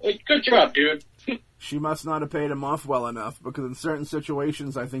for him. Good job, dude. She must not have paid him off well enough, because in certain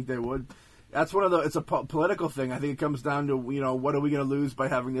situations, I think they would. That's it's a political thing. I think it comes down to, what are we going to lose by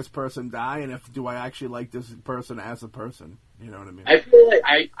having this person die, and do I actually like this person as a person? You know what I mean? I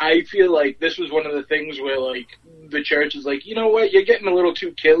feel like this was one of the things where, like, the church is like, you know what, you're getting a little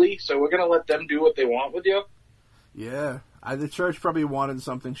too killy, so we're going to let them do what they want with you. Yeah. The church probably wanted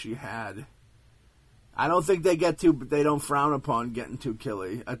something she had. I don't think they don't frown upon getting too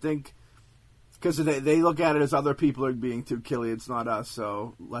killy. I think, because they look at it as other people are being too killy, it's not us,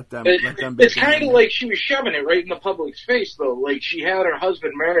 so let them be. It's kind of like she was shoving it right in the public's face, though. Like, she had her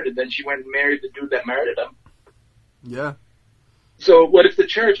husband murdered, then she went and married the dude that murdered him. Yeah. So what if the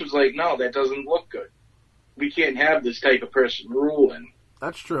church was like, no, that doesn't look good. We can't have this type of person ruling.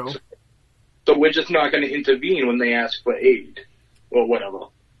 That's true. So we're just not going to intervene when they ask for aid or whatever.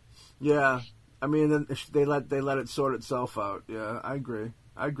 Yeah. I mean, then they let it sort itself out. Yeah, I agree.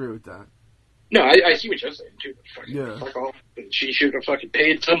 I agree with that. No, I see what you're saying, too. Fuck off. She should have fucking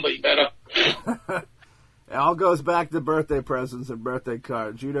paid somebody better. It all goes back to birthday presents and birthday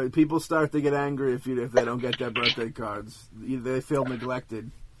cards. People start to get angry if they don't get their birthday cards. They feel neglected.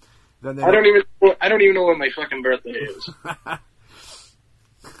 Then I don't even know when my fucking birthday is.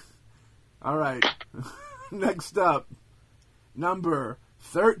 All right. Next up, number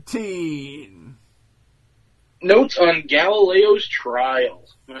 13. Notes on Galileo's trial.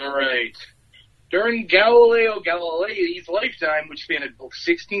 All right. During Galileo Galilei's lifetime, which spanned both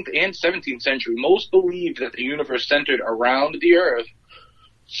 16th and 17th century, most believed that the universe centered around the Earth.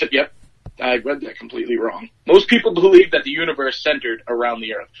 So, yep, I read that completely wrong. Most people believed that the universe centered around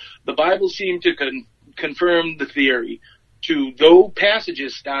the Earth. The Bible seemed to confirm the theory, though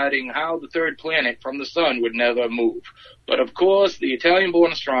passages stating how the third planet from the sun would never move. But of course, the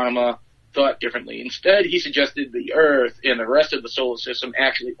Italian-born astronomer thought differently. Instead, he suggested the Earth and the rest of the solar system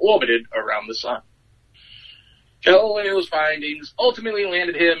actually orbited around the sun. Galileo's findings ultimately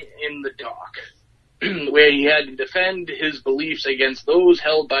landed him in the dock, where he had to defend his beliefs against those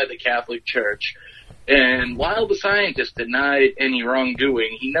held by the Catholic Church. And while the scientist denied any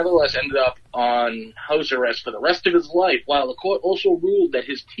wrongdoing, he nevertheless ended up on house arrest for the rest of his life, while the court also ruled that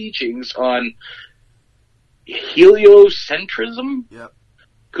his teachings on heliocentrism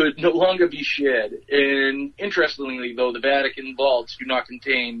could no longer be shared. And interestingly, though, the Vatican vaults do not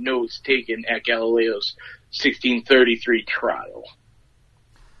contain notes taken at Galileo's 1633 trial.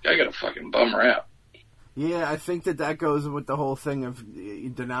 I got a fucking bum rap. Yeah, I think that goes with the whole thing of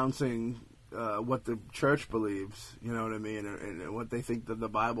denouncing what the church believes, you know what I mean, and what they think that the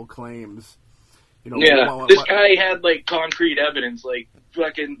Bible claims. You know, this guy had, like, concrete evidence, like,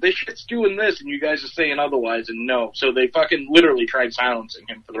 fucking, this shit's doing this, and you guys are saying otherwise, and no. So they fucking literally tried silencing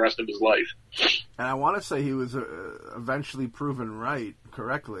him for the rest of his life. And I want to say he was eventually proven right,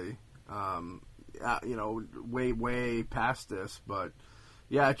 correctly, you know, way past this, but,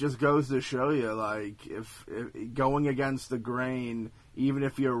 yeah, it just goes to show you, like, if going against the grain, even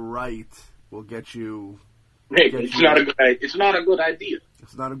if you're right, will get you... Hey, it's not a good idea. It's not a good idea.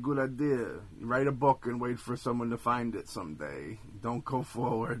 It's not a good idea. Write a book and wait for someone to find it someday. Don't go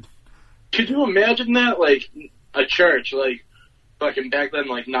forward. Could you imagine that? Like, a church, like, fucking back then,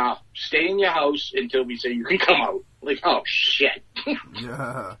 like, nah, stay in your house until we say you can come out. Like, oh, shit.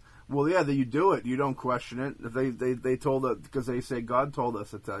 Yeah. Well, yeah, you do it. You don't question it. If they told it, because they say God told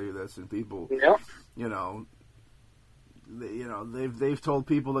us to tell you this, and people, you know, they've told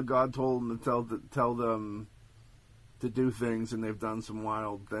people that God told them to tell them to do things, and they've done some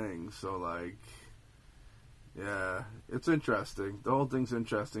wild things. So, like, yeah, it's interesting. The whole thing's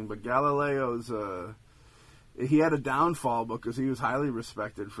interesting. But Galileo's, he had a downfall because he was highly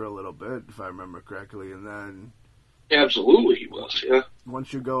respected for a little bit, if I remember correctly, and then... Absolutely he was, yeah.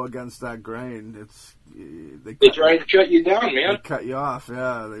 Once you go against that grain, they try to shut you down, man. They cut you off,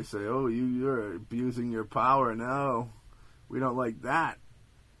 yeah. They say, oh, you're abusing your power. No, we don't like that.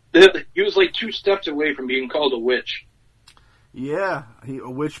 He was like 2 steps away from being called a witch. Yeah, a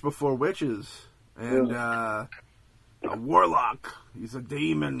witch before witches. And a warlock. He's a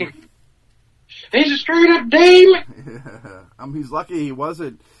demon. He's a straight-up demon! Yeah. He's lucky he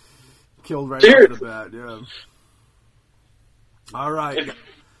wasn't killed right off the bat, yeah. All right.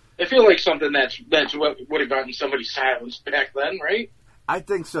 I feel like something that's what would have gotten somebody silenced back then, right? I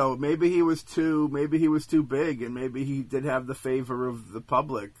think so. Maybe he was too big, and maybe he did have the favor of the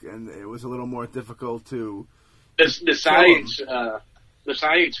public, and it was a little more difficult to... The science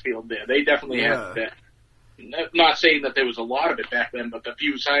field there, they definitely had that. Not saying that there was a lot of it back then, but the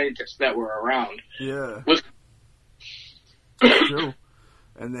few scientists that were around. Yeah. Was true.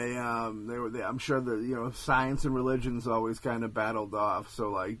 And they I'm sure that, you know, science and religion's always kind of battled off. So,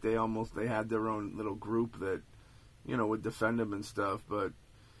 like, they had their own little group that, you know, would defend him and stuff. But,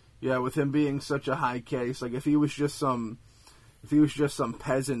 yeah, with him being such a high case, like, if he was just some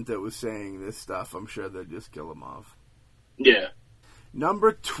peasant that was saying this stuff, I'm sure they'd just kill him off. Yeah.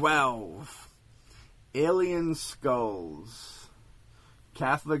 Number 12. Alien skulls.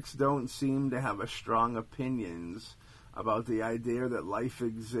 Catholics don't seem to have a strong opinions about the idea that life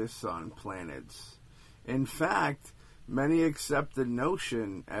exists on planets. In fact, many accept the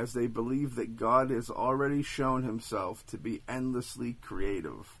notion as they believe that God has already shown himself to be endlessly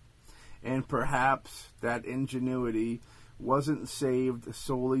creative. And perhaps that ingenuity wasn't saved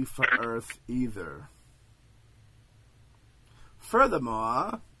solely for Earth either.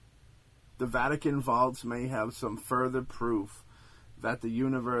 Furthermore, the Vatican vaults may have some further proof that the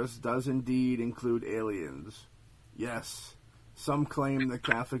universe does indeed include aliens. Yes, some claim the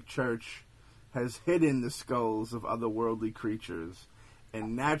Catholic Church has hidden the skulls of otherworldly creatures,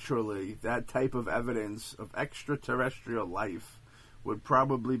 and naturally, that type of evidence of extraterrestrial life would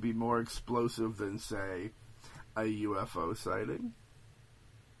probably be more explosive than, say, a UFO sighting.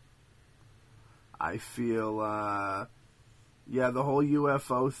 I feel, the whole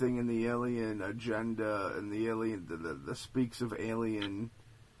UFO thing and the alien agenda and the alien, the speaks of alien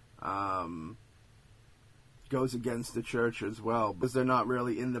goes against the church as well, because they're not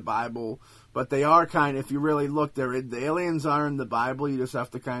really in the Bible, but they are kind of, if you really look, the aliens are in the Bible. You just have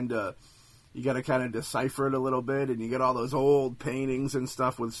to you got to kind of decipher it a little bit, and you get all those old paintings and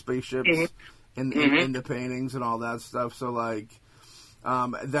stuff with spaceships in the paintings and all that stuff. So, like,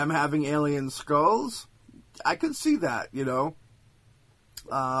 them having alien skulls, I could see that, you know.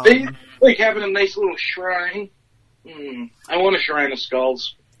 They like having a nice little shrine. I want a shrine of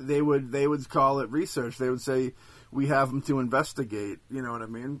skulls. They would call it research. They would say, we have them to investigate. You know what I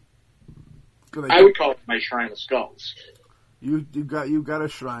mean? I would call it my shrine of skulls. You got a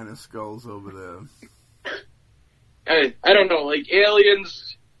shrine of skulls over there. I don't know, like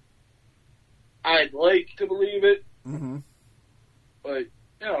aliens. I'd like to believe it, but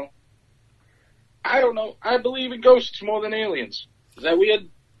you know, I don't know. I believe in ghosts more than aliens. Is that weird?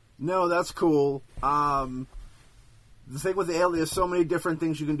 No, that's cool. The thing with the aliens, there's so many different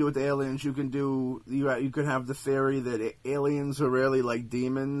things you can do with the aliens. You can have the theory that aliens are really like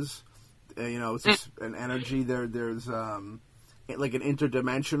demons. You know, it's just an energy. There's like an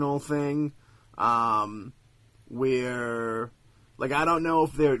interdimensional thing, where, like, I don't know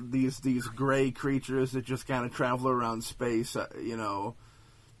if they're these gray creatures that just kind of travel around space, you know.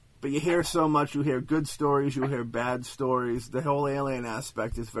 But you hear so much. You hear good stories. You hear bad stories. The whole alien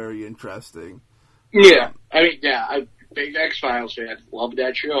aspect is very interesting. Yeah, I mean, yeah, I'm a big X-Files fan. Love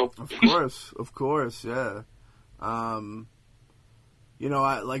that show. Of course, yeah. You know,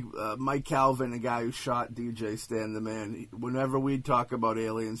 I like Mike Calvin, the guy who shot DJ Stan the Man. Whenever we'd talk about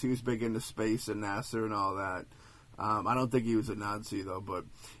aliens, he was big into space and NASA and all that. I don't think he was a Nazi though, but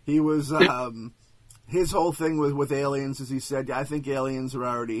he was. His whole thing with aliens is, he said, I think aliens are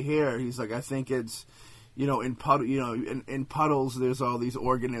already here. He's like, I think it's, you know, in puddles there's all these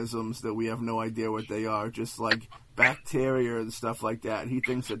organisms that we have no idea what they are, just like bacteria and stuff like that. And he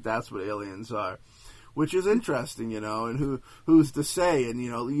thinks that that's what aliens are. Which is interesting, you know, and who's to say? And,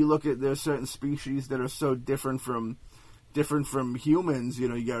 you know, you look at, there's certain species that are so different from humans. You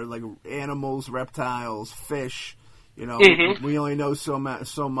know, you got like animals, reptiles, fish. You know, we only know so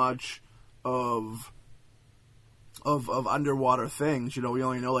much of underwater things. You know, we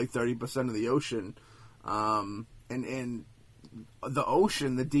only know like 30% of the ocean, and the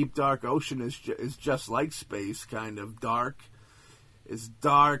ocean, the deep dark ocean, is just like space, kind of dark. It's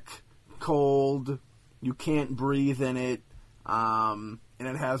dark, cold. You can't breathe in it, and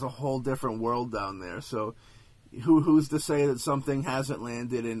it has a whole different world down there. So, who's to say that something hasn't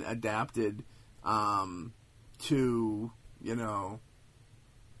landed and adapted to, you know,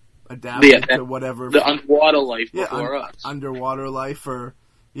 to whatever the underwater life before us, underwater life, or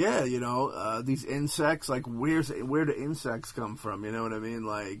you know, these insects. Like, where do insects come from? You know what I mean?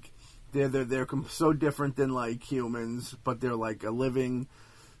 Like, they're so different than like humans, but they're like a living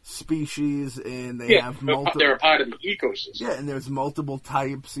species, and they have multiple. They're a part of the ecosystem. Yeah, and there's multiple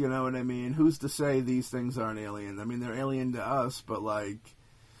types. You know what I mean? Who's to say these things aren't alien? I mean, they're alien to us, but like,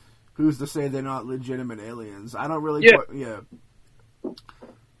 who's to say they're not legitimate aliens? I don't really.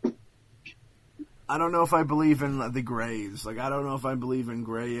 I don't know if I believe in the grays. Like, I don't know if I believe in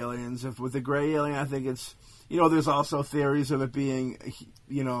gray aliens. If with the gray alien, I think it's, you know, there's also theories of it being,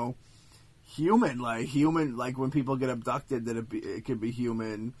 you know, human, like when people get abducted, that it could be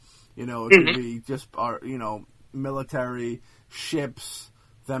human, you know, it could be just our, you know, military ships,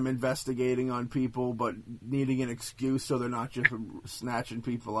 them investigating on people, but needing an excuse so they're not just snatching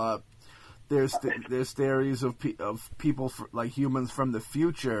people up. There's theories of people like humans from the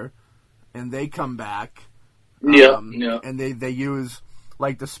future, and they come back, and they use,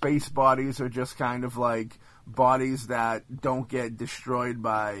 like, the space bodies are just kind of like bodies that don't get destroyed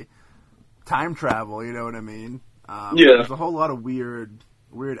by time travel, you know what I mean? There's a whole lot of weird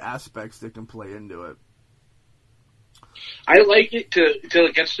aspects that can play into it. I like it till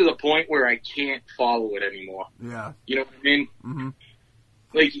it gets to the point where I can't follow it anymore. Yeah. You know what I mean? Mm-hmm.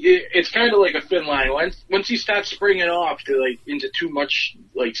 Like, it's kind of like a thin line. Once you start springing off to, like, into too much,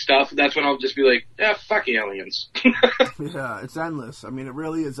 like, stuff, that's when I'll just be like, fuck aliens. Yeah, it's endless. I mean, it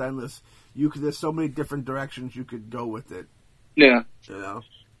really is endless. There's so many different directions you could go with it. Yeah. You know?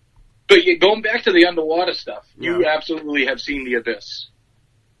 But going back to the underwater stuff, you absolutely have seen The Abyss.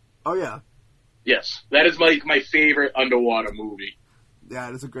 Oh, yeah. Yes. That is my favorite underwater movie. Yeah,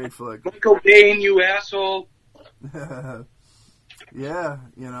 it is a great flick. Michael Bain, you asshole. Yeah,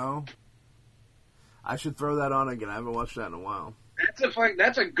 you know. I should throw that on again. I haven't watched that in a while.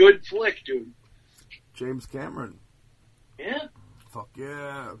 That's a good flick, dude. James Cameron. Yeah. Fuck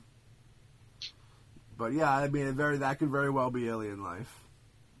yeah. But yeah, I mean, that could very well be alien life.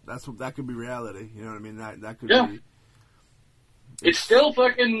 That could be reality. You know what I mean? That could be. It's still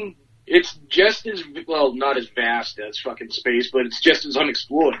fucking. It's just as well, not as vast as fucking space, but it's just as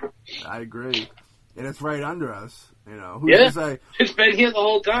unexplored. I agree, and it's right under us. You know, who's to say it's been here the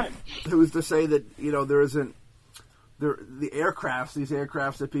whole time? Who's to say that there isn't these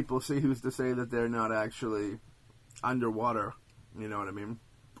aircrafts that people see? Who's to say that they're not actually underwater? You know what I mean?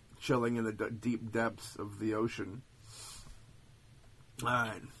 Chilling in the deep depths of the ocean. All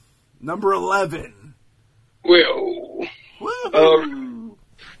right, number 11. Well,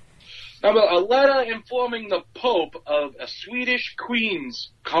 a letter informing the Pope of a Swedish Queen's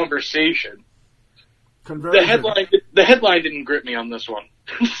conversation. Conversion. The headline didn't grip me on this one.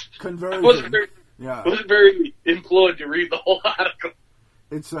 Conversion. I wasn't very implored to read the whole article.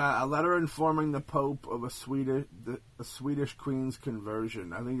 It's a letter informing the Pope of a Swedish Queen's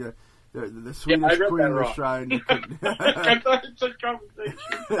conversion. I think that the Swedish Queen was trying to. I thought it said conversation.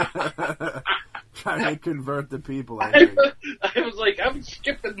 Trying to convert the people. I think. I was like, I'm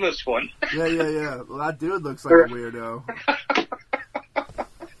skipping this one. Yeah. Well, that dude looks like a weirdo.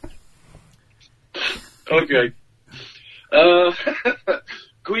 Okay.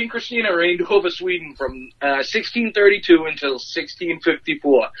 Queen Christina reigned over Sweden from 1632 until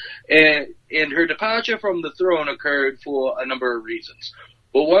 1654, and her departure from the throne occurred for a number of reasons.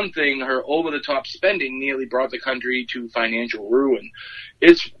 For one thing, her over-the-top spending nearly brought the country to financial ruin.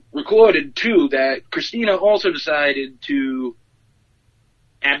 It's recorded, too, that Christina also decided to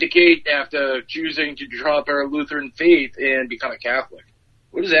abdicate after choosing to drop her Lutheran faith and become a Catholic.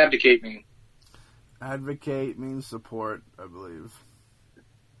 What does abdicate mean? Advocate means support, I believe.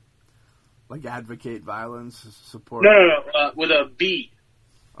 Like advocate violence, support. No. With a B.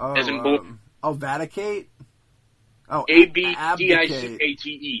 Oh, as in boy. Vadicate? Oh,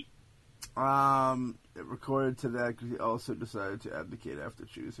 A-B-D-I-C-A-T-E. It recorded to that because he also decided to abdicate after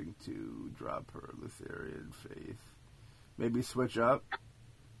choosing to drop her Lutheran faith. Maybe switch up?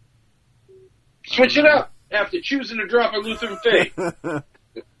 Switch it up after choosing to drop her Lutheran faith.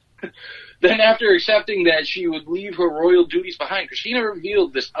 Then after accepting that she would leave her royal duties behind, Christina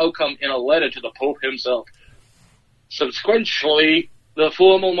revealed this outcome in a letter to the Pope himself. Subsequently, the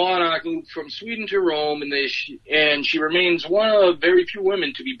formal monarch moved from Sweden to Rome, and she remains one of very few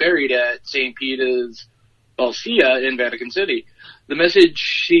women to be buried at St. Peter's Basilica in Vatican City. The message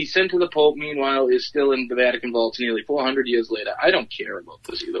she sent to the Pope, meanwhile, is still in the Vatican vaults nearly 400 years later. I don't care about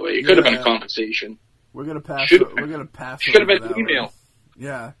this either way. It could have been a compensation. We're gonna pass. Should have been an email. One.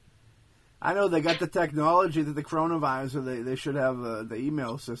 Yeah. I know they got the technology that the coronavirus, they should have the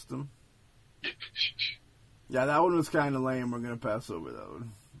email system. Yeah, that one was kind of lame. We're going to pass over that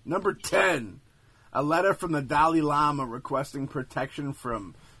one. Number 10, a letter from the Dalai Lama requesting protection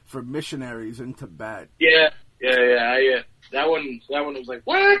from missionaries in Tibet. Yeah. That one was like,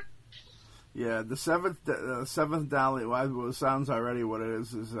 what? Yeah, the seventh Dalai. Well, it sounds already what it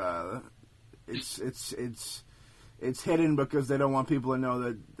is it's hidden because they don't want people to know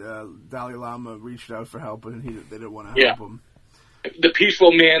that Dalai Lama reached out for help and they didn't want to help him. The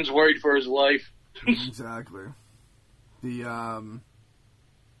peaceful man's worried for his life. Exactly. I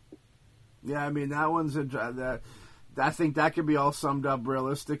mean that one's that. I think that could be all summed up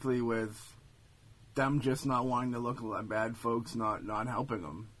realistically with them just not wanting to look like bad folks, not helping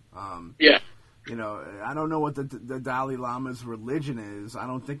them. Yeah. You know, I don't know what the Dalai Lama's religion is. I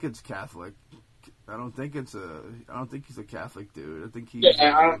don't think it's Catholic. I don't think he's a Catholic dude. I think he's...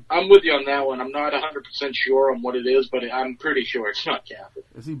 Yeah, I'm with you on that one. I'm not 100% sure on what it is, but I'm pretty sure it's not Catholic.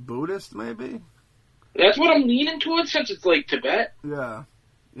 Is he Buddhist, maybe? That's what I'm leaning towards, since it's like Tibet. Yeah,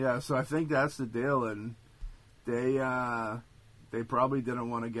 so I think that's the deal, and they probably didn't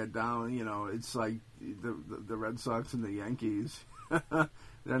want to get down, you know, it's like the Red Sox and the Yankees.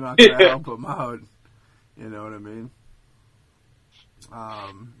 They're not going to help him out. You know what I mean?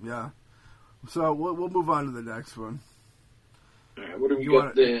 Yeah. So we'll move on to the next one. All right, what do we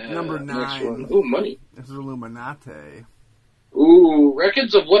got there? Number 9. Ooh, money. This is Illuminati. Ooh,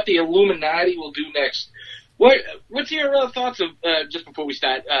 records of what the Illuminati will do next. What's your thoughts of, just before we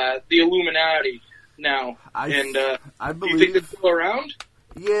start, the Illuminati now? I believe... Do you think they're still around?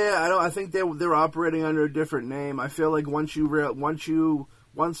 Yeah, I think they're operating under a different name. I feel like once the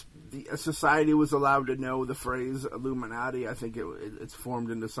society was allowed to know the phrase Illuminati, I think it's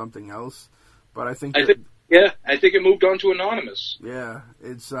formed into something else. But I think it moved on to Anonymous. Yeah,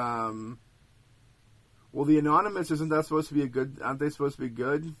 it's well, the Anonymous, isn't that supposed to be aren't they supposed to be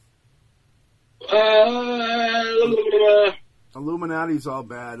good? Illuminati's all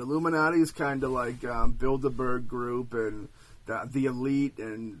bad. Illuminati's kind of like Bilderberg Group and the elite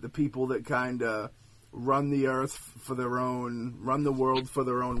and the people that kind of run the earth run the world for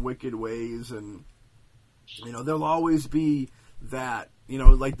their own wicked ways, and you know there'll always be that, you know,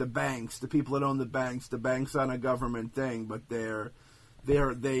 like the banks, the people that own the banks aren't a government thing, but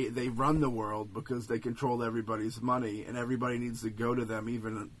they run the world because they control everybody's money, and everybody needs to go to them,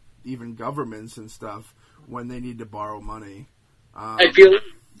 even governments and stuff, when they need to borrow money. I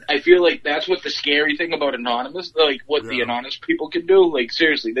feel like that's what the scary thing about Anonymous, like what the Anonymous people can do. Like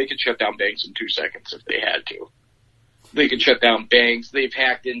seriously, they could shut down banks in 2 seconds if they had to. They could shut down banks. They've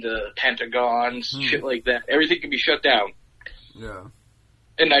hacked into Pentagons, shit like that. Everything can be shut down. Yeah.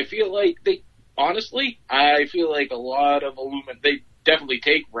 And I feel like I feel like a lot of they definitely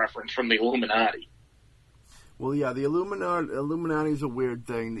take reference from the Illuminati. Well, yeah, the Illuminati is a weird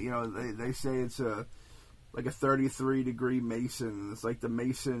thing. You know, they say it's like a 33-degree Mason. It's like the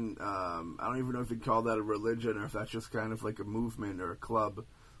Mason, I don't even know if you'd call that a religion or if that's just kind of like a movement or a club.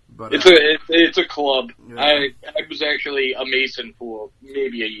 But it's a club. Yeah. I was actually a Mason for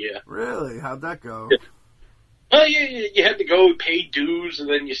maybe a year. Really? How'd that go? Yeah. Well, you had to go pay dues, and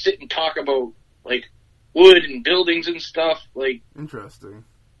then you sit and talk about, like, wood and buildings and stuff. Like, interesting.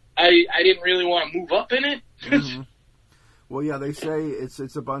 I didn't really want to move up in it. Mm-hmm. Well, yeah, they say it's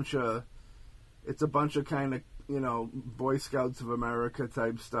a bunch of kind of, you know, Boy Scouts of America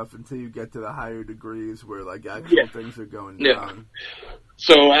type stuff until you get to the higher degrees where, like, actual things are going down.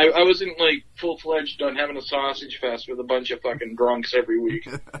 So I wasn't, like, full-fledged on having a sausage fest with a bunch of fucking drunks every week.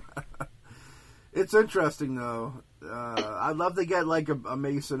 It's interesting, though. I'd love to get, like, a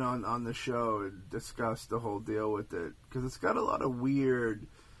Mason on the show and discuss the whole deal with it, because it's got a lot of weird,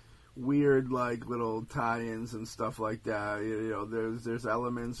 like, little tie-ins and stuff like that. You know, there's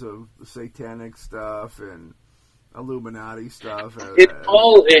elements of satanic stuff and Illuminati stuff. It's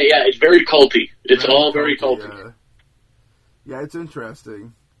all, it's very culty. It's all very culty. Yeah, it's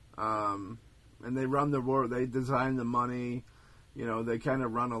interesting. And they run the world. They design the money. You know, they kind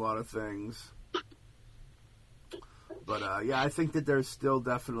of run a lot of things. But, I think that there's still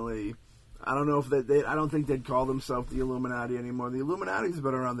definitely... I don't know if I don't think they'd call themselves the Illuminati anymore. The Illuminati's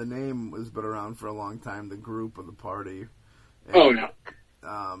been around. The name has been around for a long time. The group or the party. And,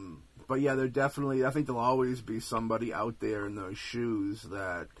 but yeah, they're definitely. I think there'll always be somebody out there in those shoes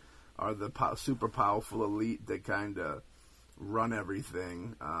that are the super powerful elite that kind of run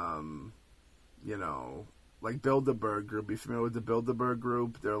everything. You know, like Bilderberg Group. Are you familiar with the Bilderberg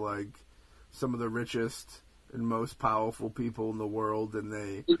Group? They're like some of the richest and most powerful people in the world, and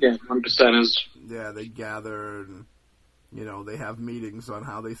they 1%. Yeah, they gather and, you know, they have meetings on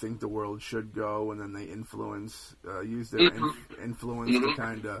how they think the world should go, and then they use their influence to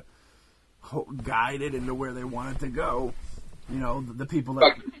kind of guide it into where they want it to go. You know, the people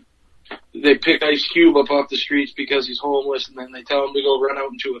that they pick Ice Cube up off the streets because he's homeless, and then they tell him to go run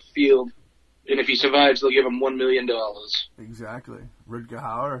out into a field, and if he survives, they'll give him $1 million. Exactly, Rutger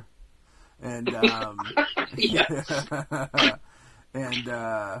Hauer. And,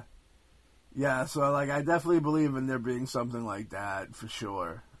 so, like, I definitely believe in there being something like that, for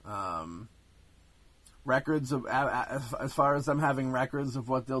sure. Records of, as far as them having records of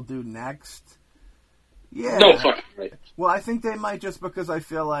what they'll do next, yeah. No fucking right. Well, I think they might, just because I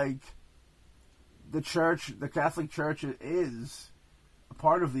feel like the Catholic Church is a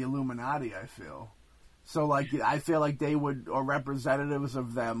part of the Illuminati, I feel. So, like, I feel like they would, or representatives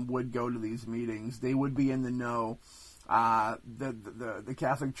of them would go to these meetings. They would be in the know. The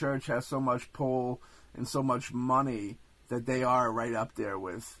Catholic Church has so much pull and so much money that they are right up there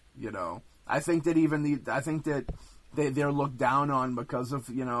with, you know. I think that they're looked down on because of,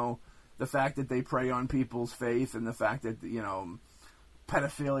 you know, the fact that they prey on people's faith and the fact that, you know,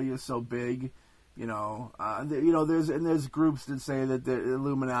 pedophilia is so big. You know, there's groups that say that the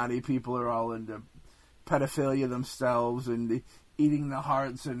Illuminati people are all into pedophilia themselves and eating the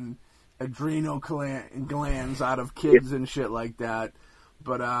hearts and adrenal glands out of kids and shit like that.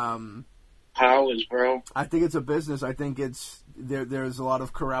 But how is, bro? I think it's a business. I think it's there's a lot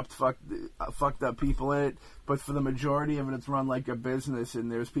of corrupt, fucked up people in it. But for the majority of it, it's run like a business.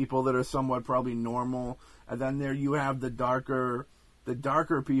 And there's people that are somewhat probably normal, and then there you have the darker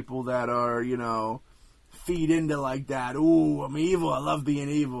people that are, you know, feed into like that. Ooh, I'm evil. I love being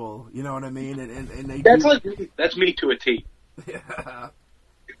evil. You know what I mean? And they that's me to a T. Yeah.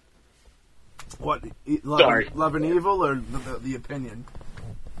 What? Sorry. Love and evil, or the opinion?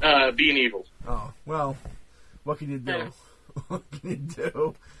 Being evil. Oh, well, what can you do? Yeah. What can you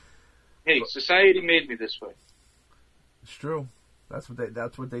do? Hey, society made me this way. It's true. That's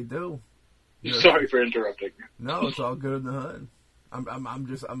what they do. Sorry for interrupting. No, it's all good in the hood.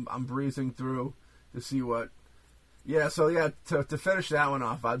 I'm breezing through to see what. Yeah, so yeah, to finish that one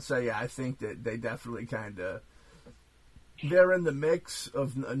off, I'd say I think that they definitely kind of they're in the mix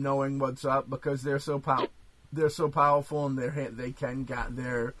of knowing what's up because they're so they're so powerful and they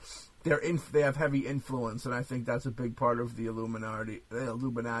have heavy influence, and I think that's a big part of the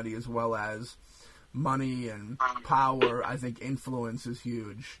Illuminati as well as money and power. I think influence is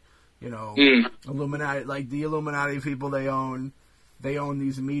huge. Illuminati, like the Illuminati people, they own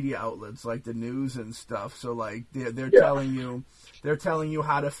these media outlets like the news and stuff. So like they're telling you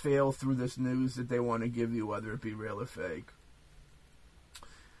how to fail through this news that they want to give you, whether it be real or fake.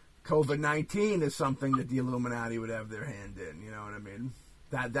 COVID-19 is something that the Illuminati would have their hand in. You know what I mean?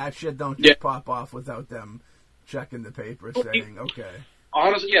 That shit don't just pop off without them checking the paper saying, okay.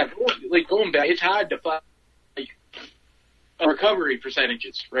 Honestly, like going back, it's hard to find recovery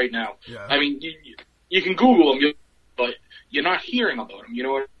percentages right now. Yeah. I mean, you can Google them, but you're not hearing about them. You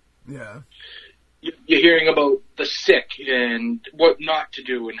know what? Yeah. You're hearing about the sick and what not to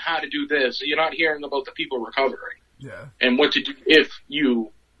do and how to do this. You're not hearing about the people recovering. Yeah. And what to do if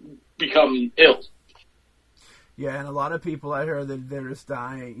you become ill. Yeah, and a lot of people, I heard that they're just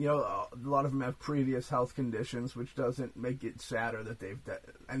dying. A lot of them have previous health conditions, which doesn't make it sadder that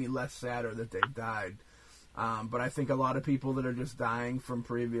any less sadder that they've died. But I think a lot of people that are just dying from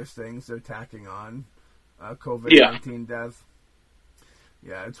previous things, they're tacking on COVID-19 death.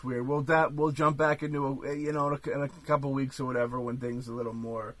 Yeah, it's weird. We'll jump back into in a couple weeks or whatever when things are a little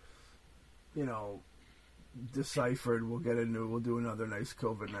more, deciphered. We'll do another nice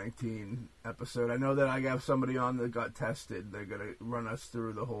COVID-19 episode. I know that I have somebody on that got tested. They're gonna run us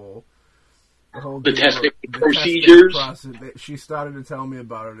through the whole testing procedures. Testing process. She started to tell me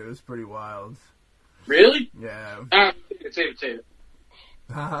about it. It was pretty wild. Really? Yeah. Save it.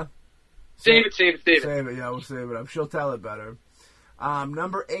 Huh? Save it. Save it. Yeah, we'll save it up. She'll tell it better.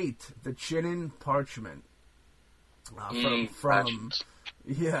 Number 8, the Chinen Parchment.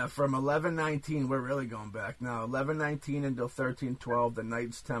 From 1119, we're really going back now. 1119 until 1312, the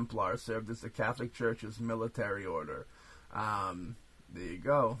Knights Templar served as the Catholic Church's military order. There you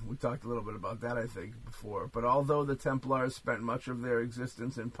go. We talked a little bit about that, I think, before. But although the Templars spent much of their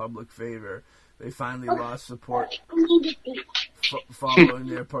existence in public favor, they finally lost support following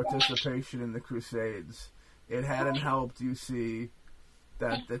their participation in the Crusades. It hadn't helped, you see,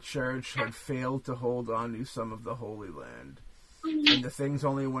 that the Church had failed to hold on to some of the Holy Land. And the things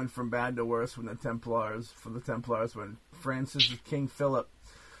only went from bad to worse when when Francis King Philip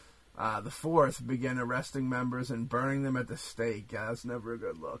IV began arresting members and burning them at the stake. Yeah, that's never a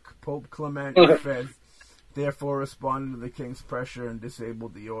good look. Pope Clement V therefore responded to the king's pressure and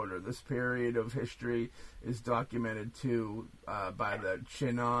disabled the order. This period of history is documented too by the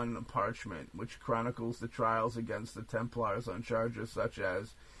Chinon Parchment, which chronicles the trials against the Templars on charges such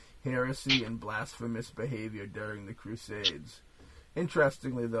as heresy and blasphemous behavior during the Crusades.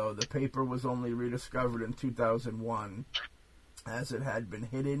 Interestingly, though, the paper was only rediscovered in 2001, as it had been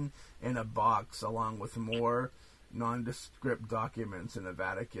hidden in a box along with more nondescript documents in the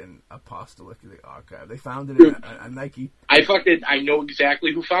Vatican Apostolic Archive. They found it in a Nike... I know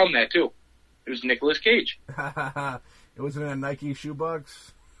exactly who found that, too. It was Nicolas Cage. It was in a Nike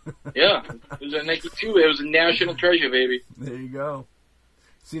shoebox? Yeah, it was a Nike shoe. It was a national treasure, baby. There you go.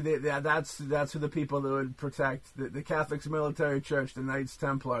 See, that's who the people that would protect the Catholic military church, the Knights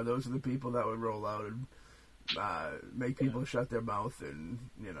Templar. Those are the people that would roll out and make people shut their mouth, and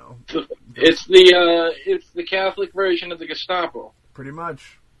it's the Catholic version of the Gestapo. Pretty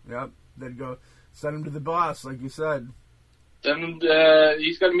much. Yep. They'd go send him to the boss, like you said. Send him.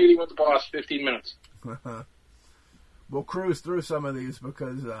 He's got a meeting with the boss. 15 minutes. We'll cruise through some of these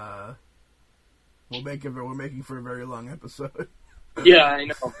because we're making for a very long episode. Yeah, I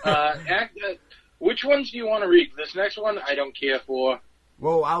know. Which ones do you want to read? This next one, I don't care for.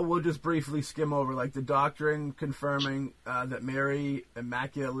 Well, we'll just briefly skim over, like, the doctrine confirming that Mary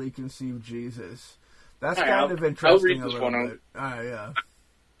immaculately conceived Jesus. That's kind of interesting. I'll read this one bit. All right, yeah.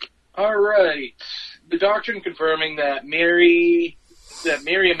 All right. The doctrine confirming that Mary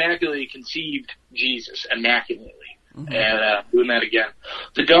immaculately conceived Jesus, immaculately. Mm-hmm. And doing that again.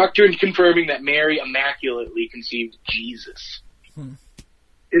 The doctrine confirming that Mary immaculately conceived Jesus.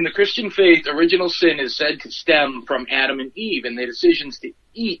 In the Christian faith, original sin is said to stem from Adam and Eve and their decisions to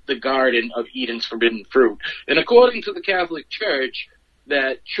eat the Garden of Eden's forbidden fruit. And according to the Catholic Church,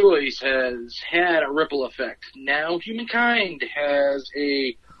 that choice has had a ripple effect. Now humankind has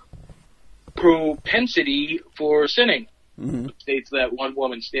a propensity for sinning. Mm-hmm. It states that one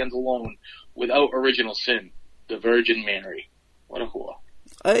woman stands alone without original sin, the Virgin Mary. What a whore.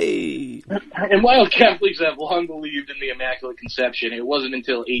 Hey. And while Catholics have long believed in the Immaculate Conception, it wasn't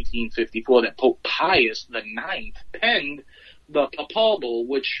until 1854 that Pope Pius IX penned the Papal Bull,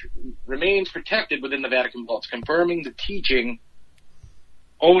 which remains protected within the Vatican vaults, confirming the teaching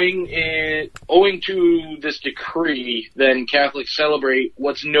Owing to this decree, then Catholics celebrate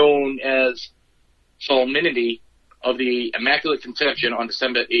what's known as Solemnity of the Immaculate Conception on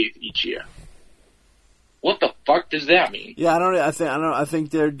December 8th each year. What the fuck does that mean? Yeah, I think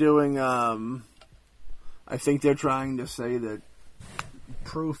they're doing. I think they're trying to say that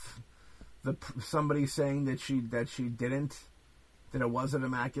somebody saying that she didn't, that it was an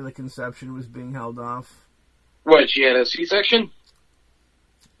Immaculate Conception was being held off. What, she had a C-section?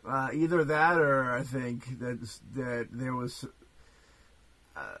 Either that, or I think that there was.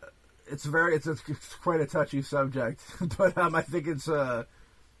 It's quite a touchy subject, but I think it's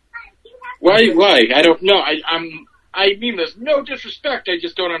Why? I don't know. I mean, there's no disrespect. I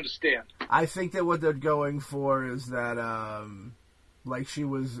just don't understand. I think that what they're going for is that, she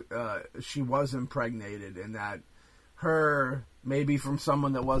was impregnated, and that her, maybe from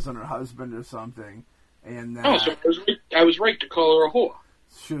someone that wasn't her husband or something, and that... Oh, so I was right to call her a whore.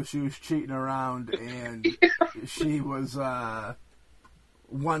 She was cheating around, and she was,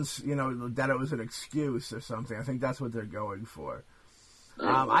 once, that it was an excuse or something. I think that's what they're going for.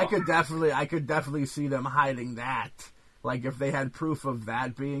 I could definitely see them hiding that. Like, if they had proof of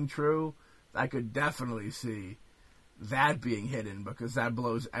that being true, I could definitely see that being hidden, because that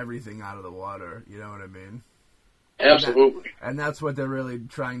blows everything out of the water. You know what I mean? Absolutely. And that's what they're really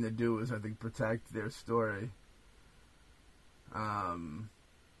trying to do, is, I think, protect their story. I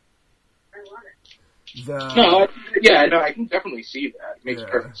can definitely see that. It makes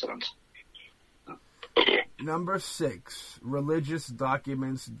perfect sense. Number 6, religious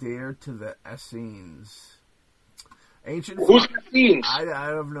documents dare to the Essenes. Who's the Essenes? I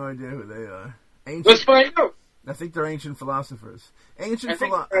have no idea who they are. Let's find out. I think they're ancient philosophers. I think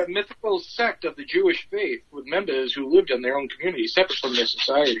they're a mythical sect of the Jewish faith with members who lived in their own community, separate from their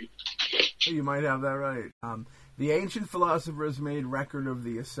society. You might have that right. The ancient philosophers made record of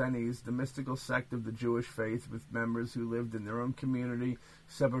the Essenes, the mystical sect of the Jewish faith with members who lived in their own community,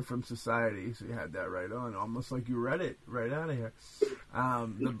 separate from society. So you had that right on, almost like you read it right out of here.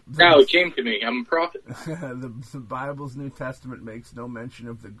 Now it came to me. I'm a prophet. The Bible's New Testament makes no mention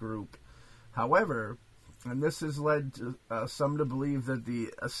of the group. However, and this has led to, some to believe that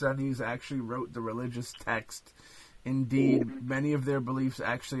the Essenes actually wrote the religious text. Indeed, many of their beliefs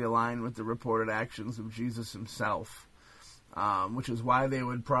actually align with the reported actions of Jesus himself, which is why they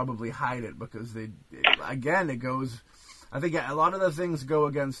would probably hide it, because it goes... I think a lot of the things go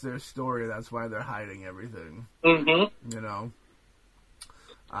against their story. That's why they're hiding everything. Mm-hmm.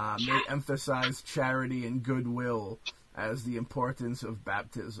 They emphasize charity and goodwill as the importance of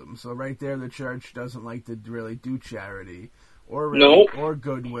baptism. So right there, the church doesn't like to really do charity or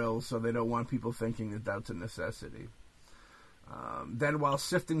goodwill, so they don't want people thinking that that's a necessity. Then, while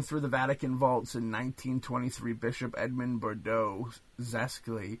sifting through the Vatican vaults in 1923, Bishop Edmund Bordeaux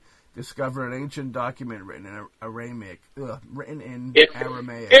Zescli discovered an ancient document written in Aramaic.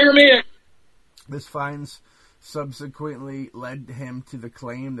 This finds subsequently led him to the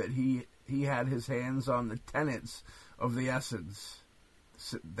claim that he had his hands on the tenets of the Essenes.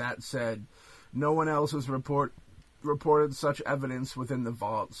 That said, no one else has reported such evidence within the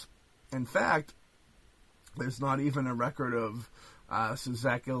vaults. In fact, there's not even a record of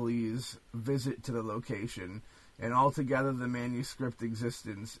Zescli's visit to the location, and altogether the manuscript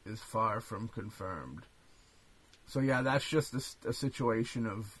existence is far from confirmed. So yeah, that's just a situation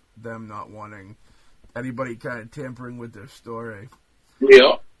of them not wanting anybody kind of tampering with their story.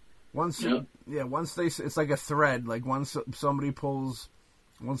 Yeah. Once it's like a thread. Like once somebody pulls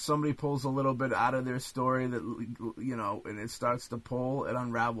a little bit out of their story that, and it starts to pull, it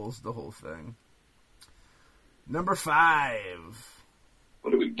unravels the whole thing. Number 5.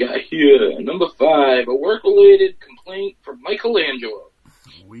 What do we got here? Number 5, a work-related complaint from Michelangelo.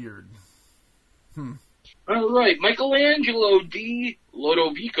 Weird. All right, Michelangelo di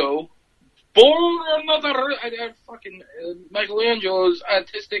Lodovico, Michelangelo's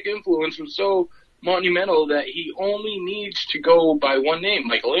artistic influence was so monumental that he only needs to go by one name,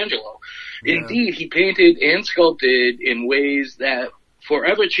 Michelangelo. Yeah. Indeed, he painted and sculpted in ways that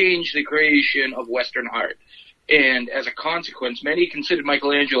forever changed the creation of Western art. And as a consequence, many considered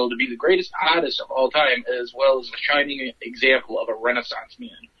Michelangelo to be the greatest artist of all time, as well as a shining example of a Renaissance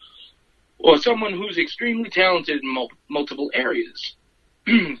man, or someone who's extremely talented in multiple areas.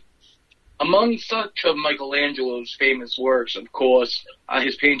 Among such of Michelangelo's famous works, of course, are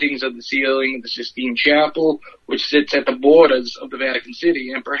his paintings of the ceiling of the Sistine Chapel, which sits at the borders of the Vatican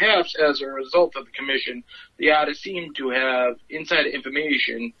City, and perhaps as a result of the commission, the artist seemed to have inside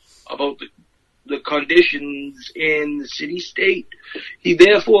information about the conditions in the city-state. He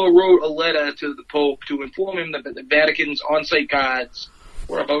therefore wrote a letter to the Pope to inform him that the Vatican's on-site guards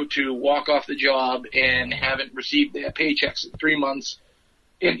were about to walk off the job and haven't received their paychecks in 3 months.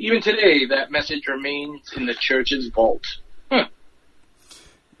 And even today, that message remains in the church's vault. Huh.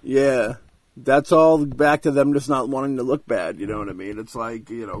 Yeah. That's all back to them just not wanting to look bad, you know what I mean? It's like,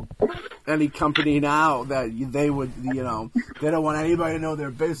 any company now that they would, they don't want anybody to know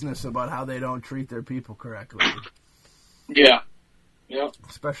their business about how they don't treat their people correctly. Yeah. Yep.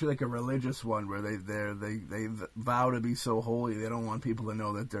 Especially like a religious one where they vow to be so holy, they don't want people to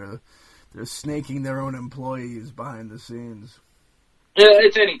know that they're snaking their own employees behind the scenes. Yeah,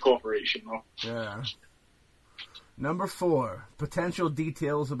 it's any corporation, though. Yeah. Number 4, potential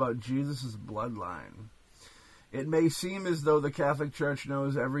details about Jesus' bloodline. It may seem as though the Catholic Church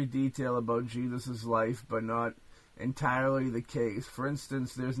knows every detail about Jesus' life, but not entirely the case. For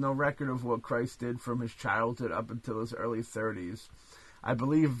instance, there's no record of what Christ did from his childhood up until his early 30s. I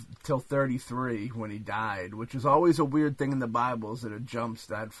believe till 33 when he died, which is always a weird thing in the Bible, is that it jumps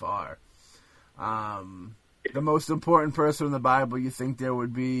that far. The most important person in the Bible, you think they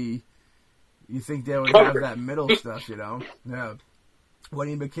would have that middle stuff, Yeah. When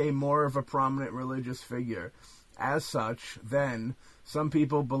he became more of a prominent religious figure. As such, then, some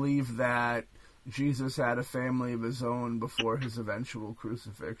people believe that Jesus had a family of his own before his eventual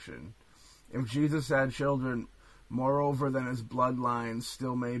crucifixion. If Jesus had children, moreover than his bloodline,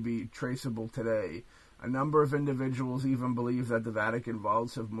 still may be traceable today. A number of individuals even believe that the Vatican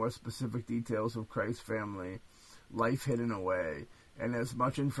vaults have more specific details of Christ's family life hidden away. And as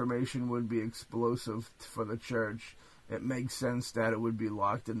much information would be explosive for the Church, it makes sense that it would be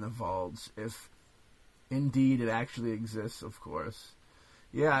locked in the vaults, if indeed it actually exists, of course.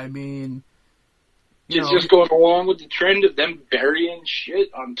 Yeah, I mean... It's just going along with the trend of them burying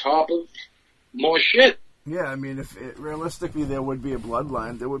shit on top of more shit. Yeah, I mean, realistically there would be a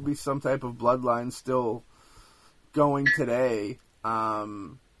bloodline. There would be some type of bloodline still going today.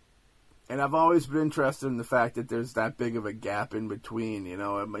 And I've always been interested in the fact that there's that big of a gap in between,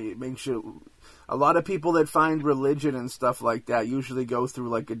 It makes you... A lot of people that find religion and stuff like that usually go through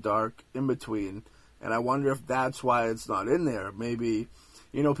like a dark in-between. And I wonder if that's why it's not in there. Maybe,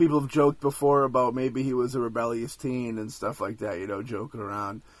 people have joked before about maybe he was a rebellious teen and stuff like that, joking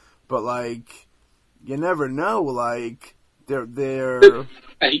around. But, like, you never know, like, they're...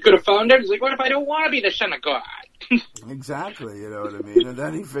 He could have found out. He's like, what if I don't want to be the son of God? Exactly, you know what I mean? And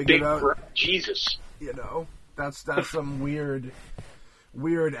then he figured out... Jesus. That's some weird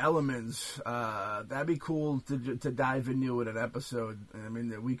elements. That'd be cool to dive into in an episode. I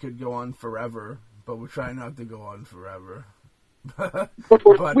mean, we could go on forever, but we're trying not to go on forever. But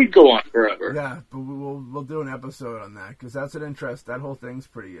we go on forever. Yeah, but we'll do an episode on that, because that's that whole thing's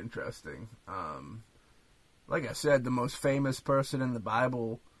pretty interesting. Like I said, the most famous person in the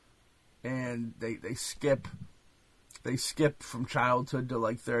Bible, and they skip from childhood to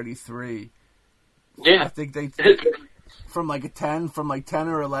like 33. Yeah. I think they from like 10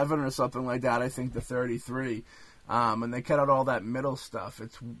 or 11 or something like that, I think, to 33. And they cut out all that middle stuff.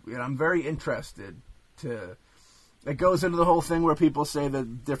 I'm very interested to... It goes into the whole thing where people say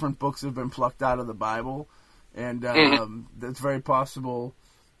that different books have been plucked out of the Bible, and it's very possible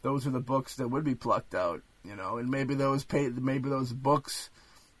those are the books that would be plucked out, and maybe those books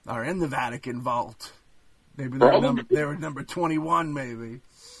are in the Vatican vault. Maybe they were number 21, maybe.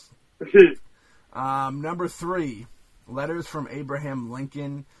 Number 3, letters from Abraham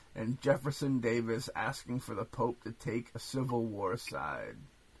Lincoln and Jefferson Davis asking for the Pope to take a Civil War side.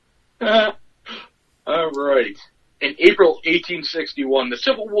 All right. In April 1861, the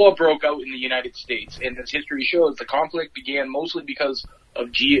Civil War broke out in the United States, and as history shows, the conflict began mostly because of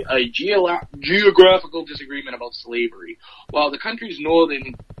a geographical disagreement about slavery. While the country's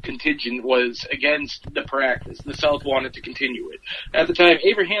northern contingent was against the practice, the South wanted to continue it. At the time,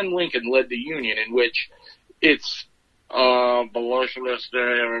 Abraham Lincoln led the Union, in which its abolitionist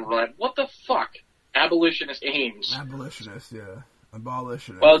aims. Abolitionist, yeah.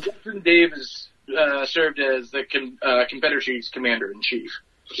 Abolitionist. While Jefferson Davis served as the Confederacy's commander-in-chief.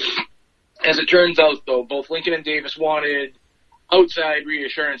 As it turns out, though, both Lincoln and Davis wanted outside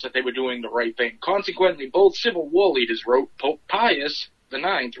reassurance that they were doing the right thing. Consequently, both Civil War leaders wrote Pope Pius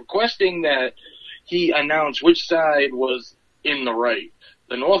IX requesting that he announce which side was in the right,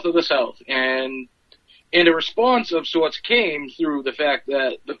 the North or the South, and a response of sorts came through the fact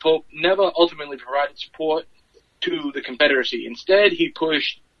that the Pope never ultimately provided support to the Confederacy. Instead, he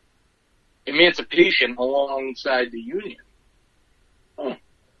pushed emancipation alongside the Union. Oh,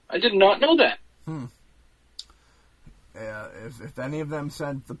 I did not know that. Yeah, if any of them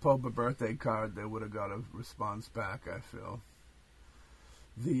sent the Pope a birthday card, they would have got a response back, I feel.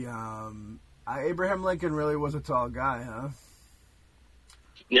 Abraham Lincoln really was a tall guy, huh?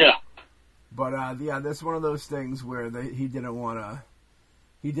 Yeah. But yeah, that's one of those things where he didn't want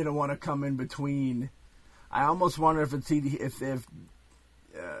to come in between. I almost wonder if the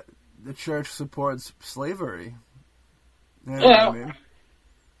church supports slavery. You know what I mean?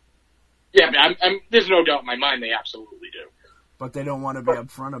 Yeah, there's no doubt in my mind they absolutely do. But they don't want to be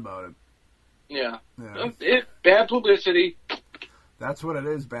upfront about it. Yeah. Bad publicity. That's what it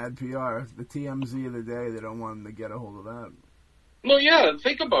is, bad PR. The TMZ of the day, they don't want them to get a hold of that. Well, yeah,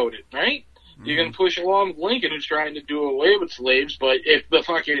 think about it, right? Mm-hmm. You're going to push along Lincoln, who's trying to do away with slaves, but if the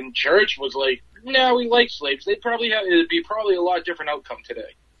fucking church was like, no, we like slaves, it'd be probably a lot different outcome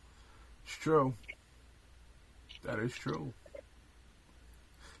today. It's true. That is true.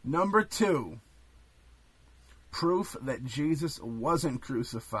 Number 2. Proof that Jesus wasn't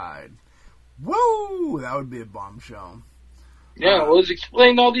crucified. Woo! That would be a bombshell. Yeah, well, let's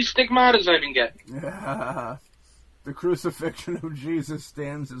explain all these stigmatas I've been getting. The crucifixion of Jesus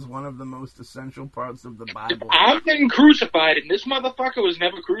stands as one of the most essential parts of the Bible. If I'm getting crucified and this motherfucker was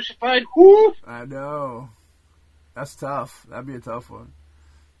never crucified, whoo! I know. That's tough. That'd be a tough one.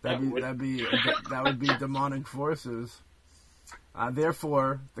 That would be demonic forces.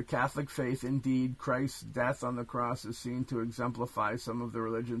 Therefore, the Catholic faith, indeed, Christ's death on the cross is seen to exemplify some of the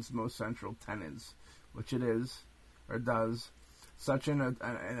religion's most central tenets, which it is, or does. Such an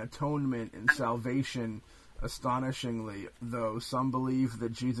atonement and salvation, astonishingly, though, some believe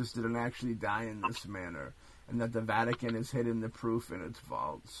that Jesus didn't actually die in this manner, and that the Vatican has hidden the proof in its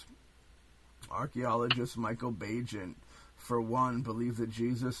vaults. Archaeologist Michael Bagent, for one, believed that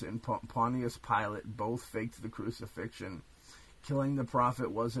Jesus and Pontius Pilate both faked the crucifixion. Killing the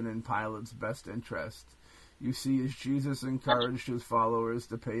prophet wasn't in Pilate's best interest. You see, as Jesus encouraged his followers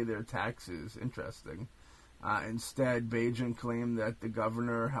to pay their taxes. Interesting. Instead, Bagent claimed that the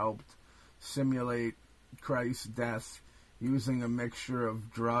governor helped simulate Christ's death using a mixture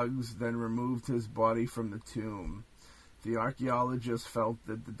of drugs, then removed his body from the tomb. The archaeologist felt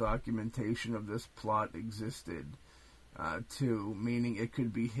that the documentation of this plot existed, too, meaning it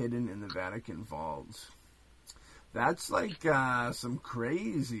could be hidden in the Vatican vaults. That's like some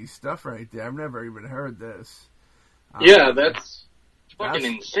crazy stuff right there. I've never even heard this. Yeah, that's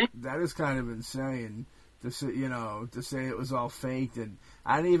fucking insane. That is kind of insane to say it was all faked. And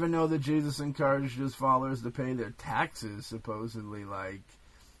I didn't even know that Jesus encouraged his followers to pay their taxes, supposedly. Like,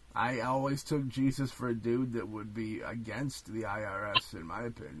 I always took Jesus for a dude that would be against the IRS, in my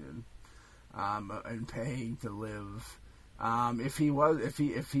opinion, and paying to live.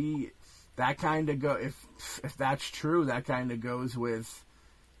 If that's true, that kind of goes with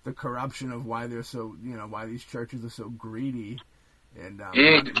the corruption of why they're so, why these churches are so greedy and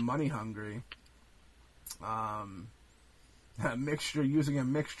money hungry. Using a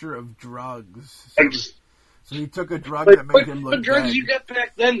mixture of drugs. So he took a drug that made him look dead. The drugs you get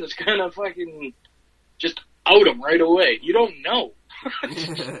back then that's kind of fucking just out them right away. You don't know.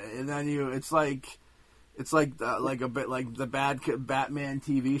 And then it's like a bit like the bad Batman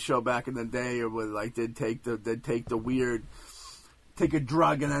TV show back in the day, or like they'd take a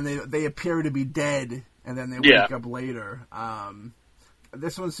drug and then they appear to be dead and then they wake up later.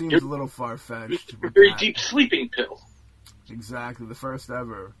 This one seems a little far-fetched. Very deep sleeping pill. Exactly, the first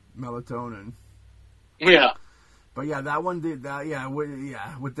ever melatonin. Yeah. But yeah, that one did that. Yeah,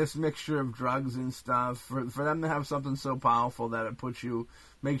 with this mixture of drugs and stuff, for them to have something so powerful that it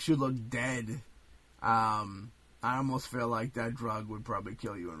makes you look dead. I almost feel like that drug would probably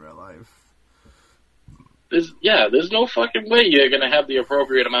kill you in real life. There's no fucking way you're gonna have the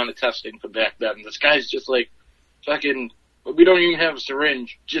appropriate amount of testing for back then. This guy's just like, fucking, we don't even have a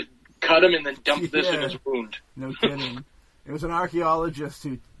syringe. Just cut him and then dump this in his wound. No kidding. It was an archaeologist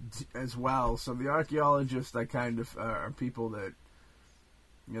who, as well. So the archaeologists, I kind of are people that,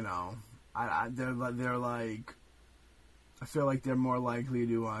 they're like. I feel like they're more likely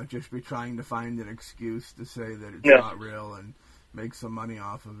to just be trying to find an excuse to say that it's not real and make some money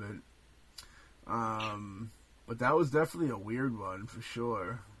off of it. But that was definitely a weird one, for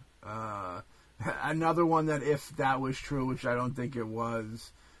sure. Another one that, if that was true, which I don't think it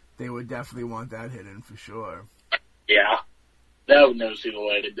was, they would definitely want that hidden, for sure. Yeah. That would never see the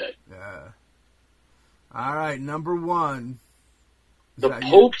light of day. Yeah. All right, number 1. The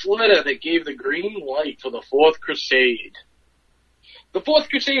Pope's letter that gave the green light for the Fourth Crusade. The Fourth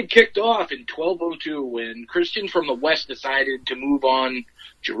Crusade kicked off in 1202 when Christians from the West decided to move on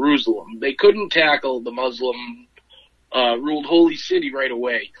Jerusalem. They couldn't tackle the Muslim-ruled Holy City right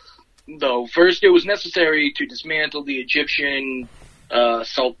away, though first it was necessary to dismantle the Egyptian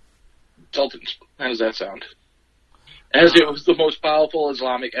sultans. How does that sound? as it was the most powerful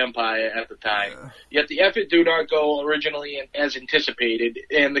Islamic empire at the time. Yet the effort did not go originally as anticipated,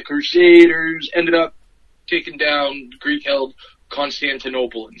 and the Crusaders ended up taking down Greek-held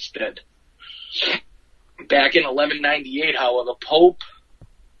Constantinople instead. Back in 1198, however, Pope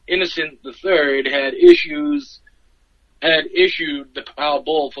Innocent III had issued the papal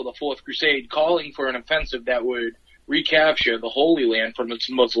bull for the Fourth Crusade, calling for an offensive that would recapture the Holy Land from its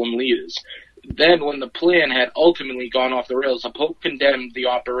Muslim leaders. Then, when the plan had ultimately gone off the rails, the Pope condemned the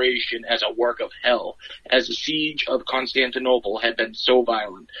operation as a work of hell, as the siege of Constantinople had been so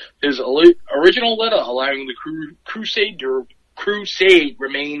violent. His original letter allowing the crusade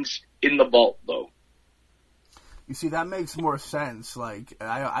remains in the vault, though. You see, that makes more sense. Like,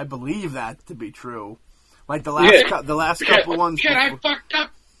 I believe that to be true. Like the last couple ones. Shit, I fucked up.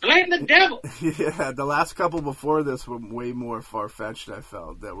 Blame the devil. Yeah, the last couple before this were way more far-fetched, I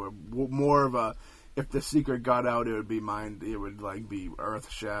felt. That were more of a, if the secret got out, it would be be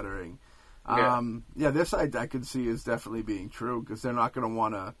earth-shattering. Yeah, this I could see as definitely being true, because they're not going to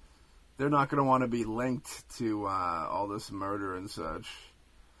want to be linked to all this murder and such.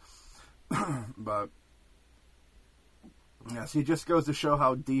 But yeah, see, it just goes to show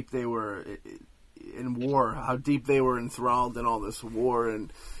how deep they were in war, how deep they were enthralled in all this war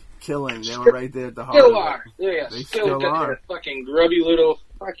and killing. They were right there at the heart Still of are. it. Yeah, They still got are. their fucking grubby little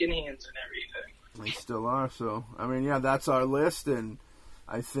fucking hands and everything. They still are. So, I mean, yeah, that's our list, and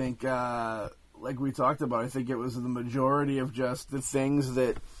I think, like we talked about, I think it was the majority of just the things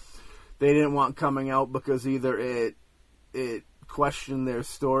that they didn't want coming out because either it questioned their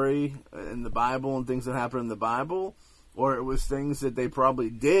story in the Bible and things that happened in the Bible, or it was things that they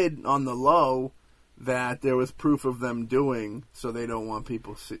probably did on the low that there was proof of them doing, so they don't want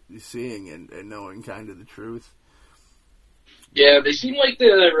people seeing and knowing kind of the truth. Yeah, they seem like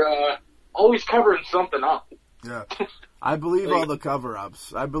they're always covering something up. Yeah. I believe all the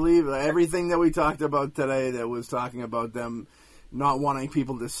cover-ups. I believe everything that we talked about today that was talking about them not wanting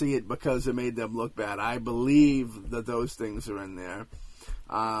people to see it because it made them look bad. I believe that those things are in there.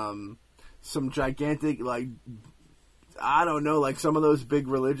 Some gigantic, I don't know, some of those big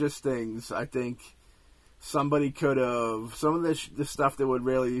religious things, I think somebody could have, some of the stuff that would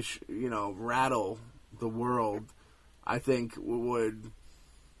really, rattle the world, I think would,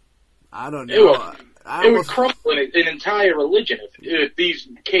 I don't know. It would crumple an entire religion if these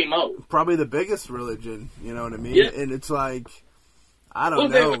came out. Probably the biggest religion, you know what I mean? Yeah. And it's like, I don't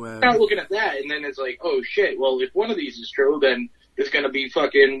know, man. Start looking at that, and then it's like, oh shit, well, if one of these is true, then it's going to be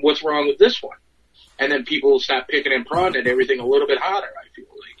fucking, what's wrong with this one? And then people will start picking and prodding at everything a little bit harder, I feel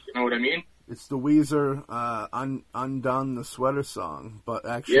like. You know what I mean? It's the Weezer Undone the Sweater song, but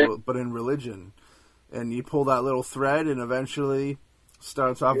but in religion. And you pull that little thread, and eventually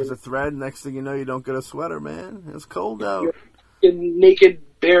starts off as a thread. Next thing you know, you don't get a sweater, man. It's cold out. Naked,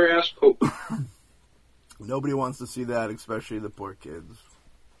 bare-ass Pope. Nobody wants to see that, especially the poor kids.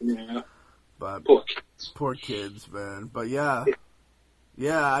 Yeah. But Poor kids, man. But yeah,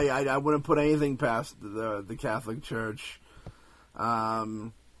 I wouldn't put anything past the Catholic Church.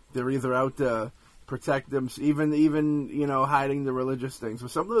 They're either out to protect them, even hiding the religious things.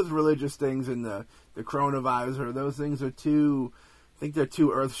 But some of those religious things in the coronavirus, or those things are too, I think they're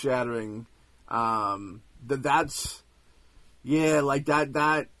too earth shattering. That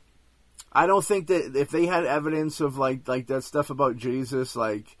I don't think that if they had evidence of like that stuff about Jesus,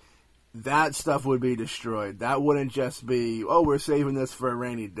 that stuff would be destroyed. That wouldn't just be, oh, we're saving this for a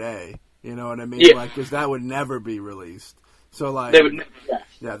rainy day. You know what I mean? Yeah. Because that would never be released. So they would,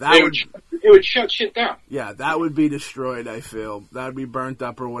 it would shut shit down. Yeah, that would be destroyed, I feel. That would be burnt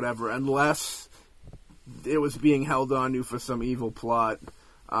up or whatever, unless it was being held on to for some evil plot.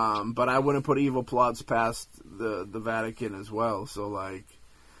 But I wouldn't put evil plots past the Vatican as well. So,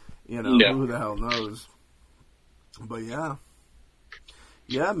 who the hell knows? But yeah.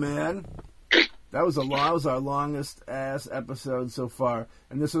 Yeah, man. That was our longest ass episode so far.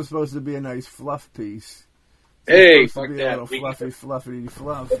 And this was supposed to be a nice fluff piece. Hey, fuck that. A little fluffy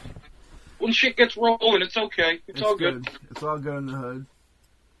fluff. When shit gets rolling, it's okay. It's all good. It's all good in the hood.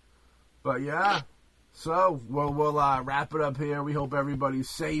 But yeah. So, we'll wrap it up here. We hope everybody's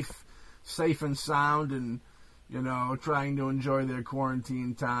safe and sound, and, trying to enjoy their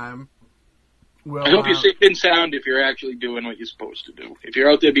quarantine time. Well, I hope you're safe and sound if you're actually doing what you're supposed to do. If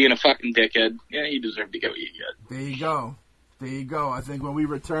you're out there being a fucking dickhead, you deserve to get what you get. There you go. I think when we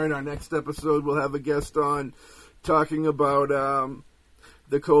return, our next episode, we'll have a guest on talking about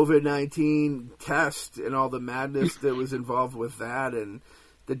the COVID-19 test and all the madness that was involved with that, and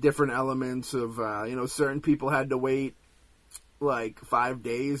the different elements of, certain people had to wait like 5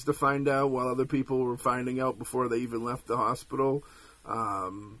 days to find out, while other people were finding out before they even left the hospital.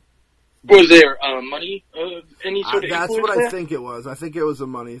 Was there money? Any sort of that's influence what there? I think it was. I think it was a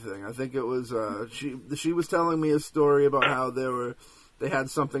money thing. I think it was. She was telling me a story about how they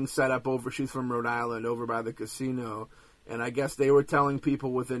had something set up over. She's from Rhode Island, over by the casino, and I guess they were telling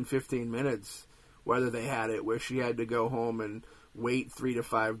people within 15 minutes whether they had it. Where she had to go home and wait 3 to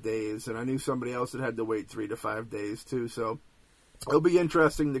 5 days, and I knew somebody else that had to wait 3 to 5 days too. So it'll be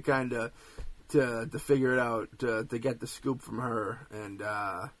interesting to kind of to figure it out, to get the scoop from her and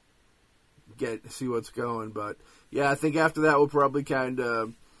see what's going. But yeah, I think after that we'll probably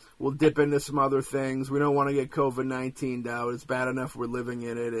we'll dip into some other things. We don't want to get COVID-19 out. It's bad enough we're living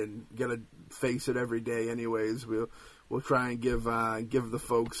in it and gotta face it every day anyways. We'll try and give the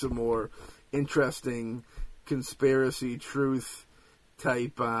folks some more interesting conspiracy truth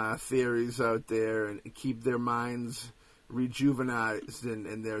type theories out there and keep their minds rejuvenated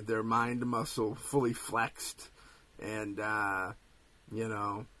and their mind muscle fully flexed. And yeah.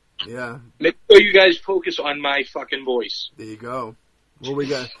 Make sure you guys focus on my fucking voice. There you go. Well, we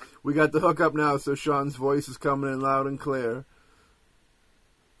got the hookup now, so Sean's voice is coming in loud and clear.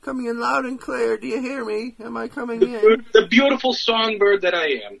 Coming in loud and clear. Do you hear me? Am I coming in? The beautiful songbird that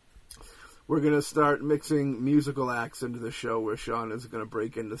I am. We're going to start mixing musical acts into the show where Sean is going to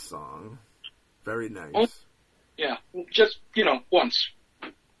break into song. Very nice. Oh, yeah, just, once.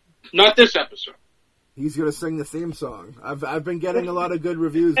 Not this episode. He's going to sing the theme song. I've been getting a lot of good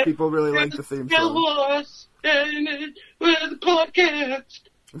reviews. People really like the theme song. With the podcast.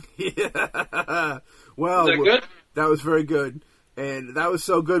 Yeah. Well, Was that good? That was very good. And that was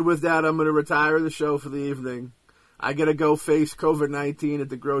so good with that, I'm going to retire the show for the evening. I got to go face COVID-19 at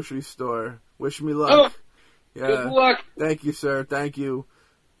the grocery store. Wish me luck. Oh, yeah. good luck. Thank you, sir. Thank you.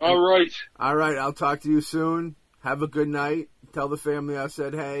 All right. All right. I'll talk to you soon. Have a good night. Tell the family I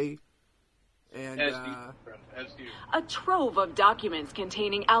said hey. And As do you. A trove of documents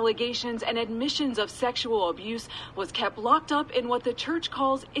containing allegations and admissions of sexual abuse was kept locked up in what the church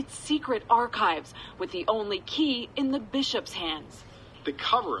calls its secret archives, with the only key in the bishop's hands. The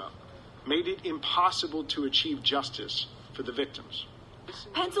cover-up made it impossible to achieve justice for the victims.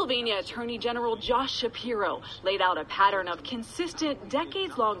 Pennsylvania Attorney General Josh Shapiro laid out a pattern of consistent,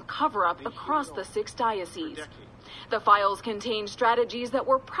 decades-long cover-up across the 6 dioceses. The files contained strategies that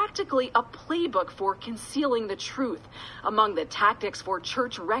were practically a playbook for concealing the truth. Among the tactics for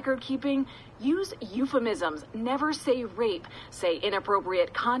church record-keeping, use euphemisms, never say rape, say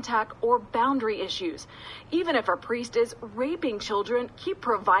inappropriate contact or boundary issues. Even if a priest is raping children, keep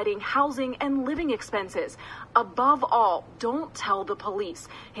providing housing and living expenses. Above all, don't tell the police.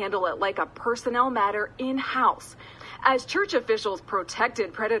 Handle it like a personnel matter in-house. As church officials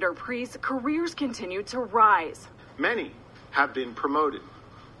protected predator priests, careers continued to rise. Many have been promoted.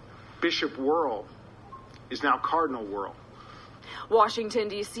 Bishop Wuerl is now Cardinal Wuerl. Washington,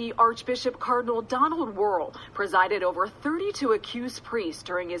 D.C. Archbishop Cardinal Donald Wuerl presided over 32 accused priests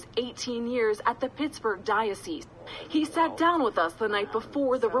during his 18 years at the Pittsburgh Diocese. He sat down with us the night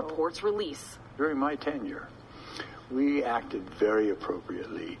before the report's release. During my tenure, we acted very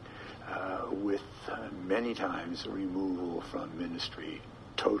appropriately with many times removal from ministry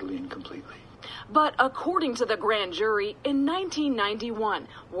totally and completely. But according to the grand jury, in 1991,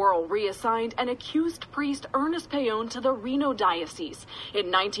 Wuerl reassigned an accused priest, Ernest Payon, to the Reno Diocese.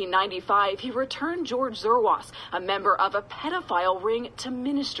 In 1995, he returned George Zerwas, a member of a pedophile ring, to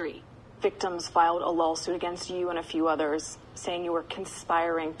ministry. Victims filed a lawsuit against you and a few others, saying you were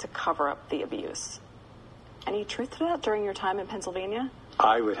conspiring to cover up the abuse. Any truth to that during your time in Pennsylvania?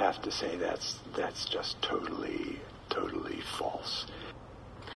 I would have to say that's just totally false.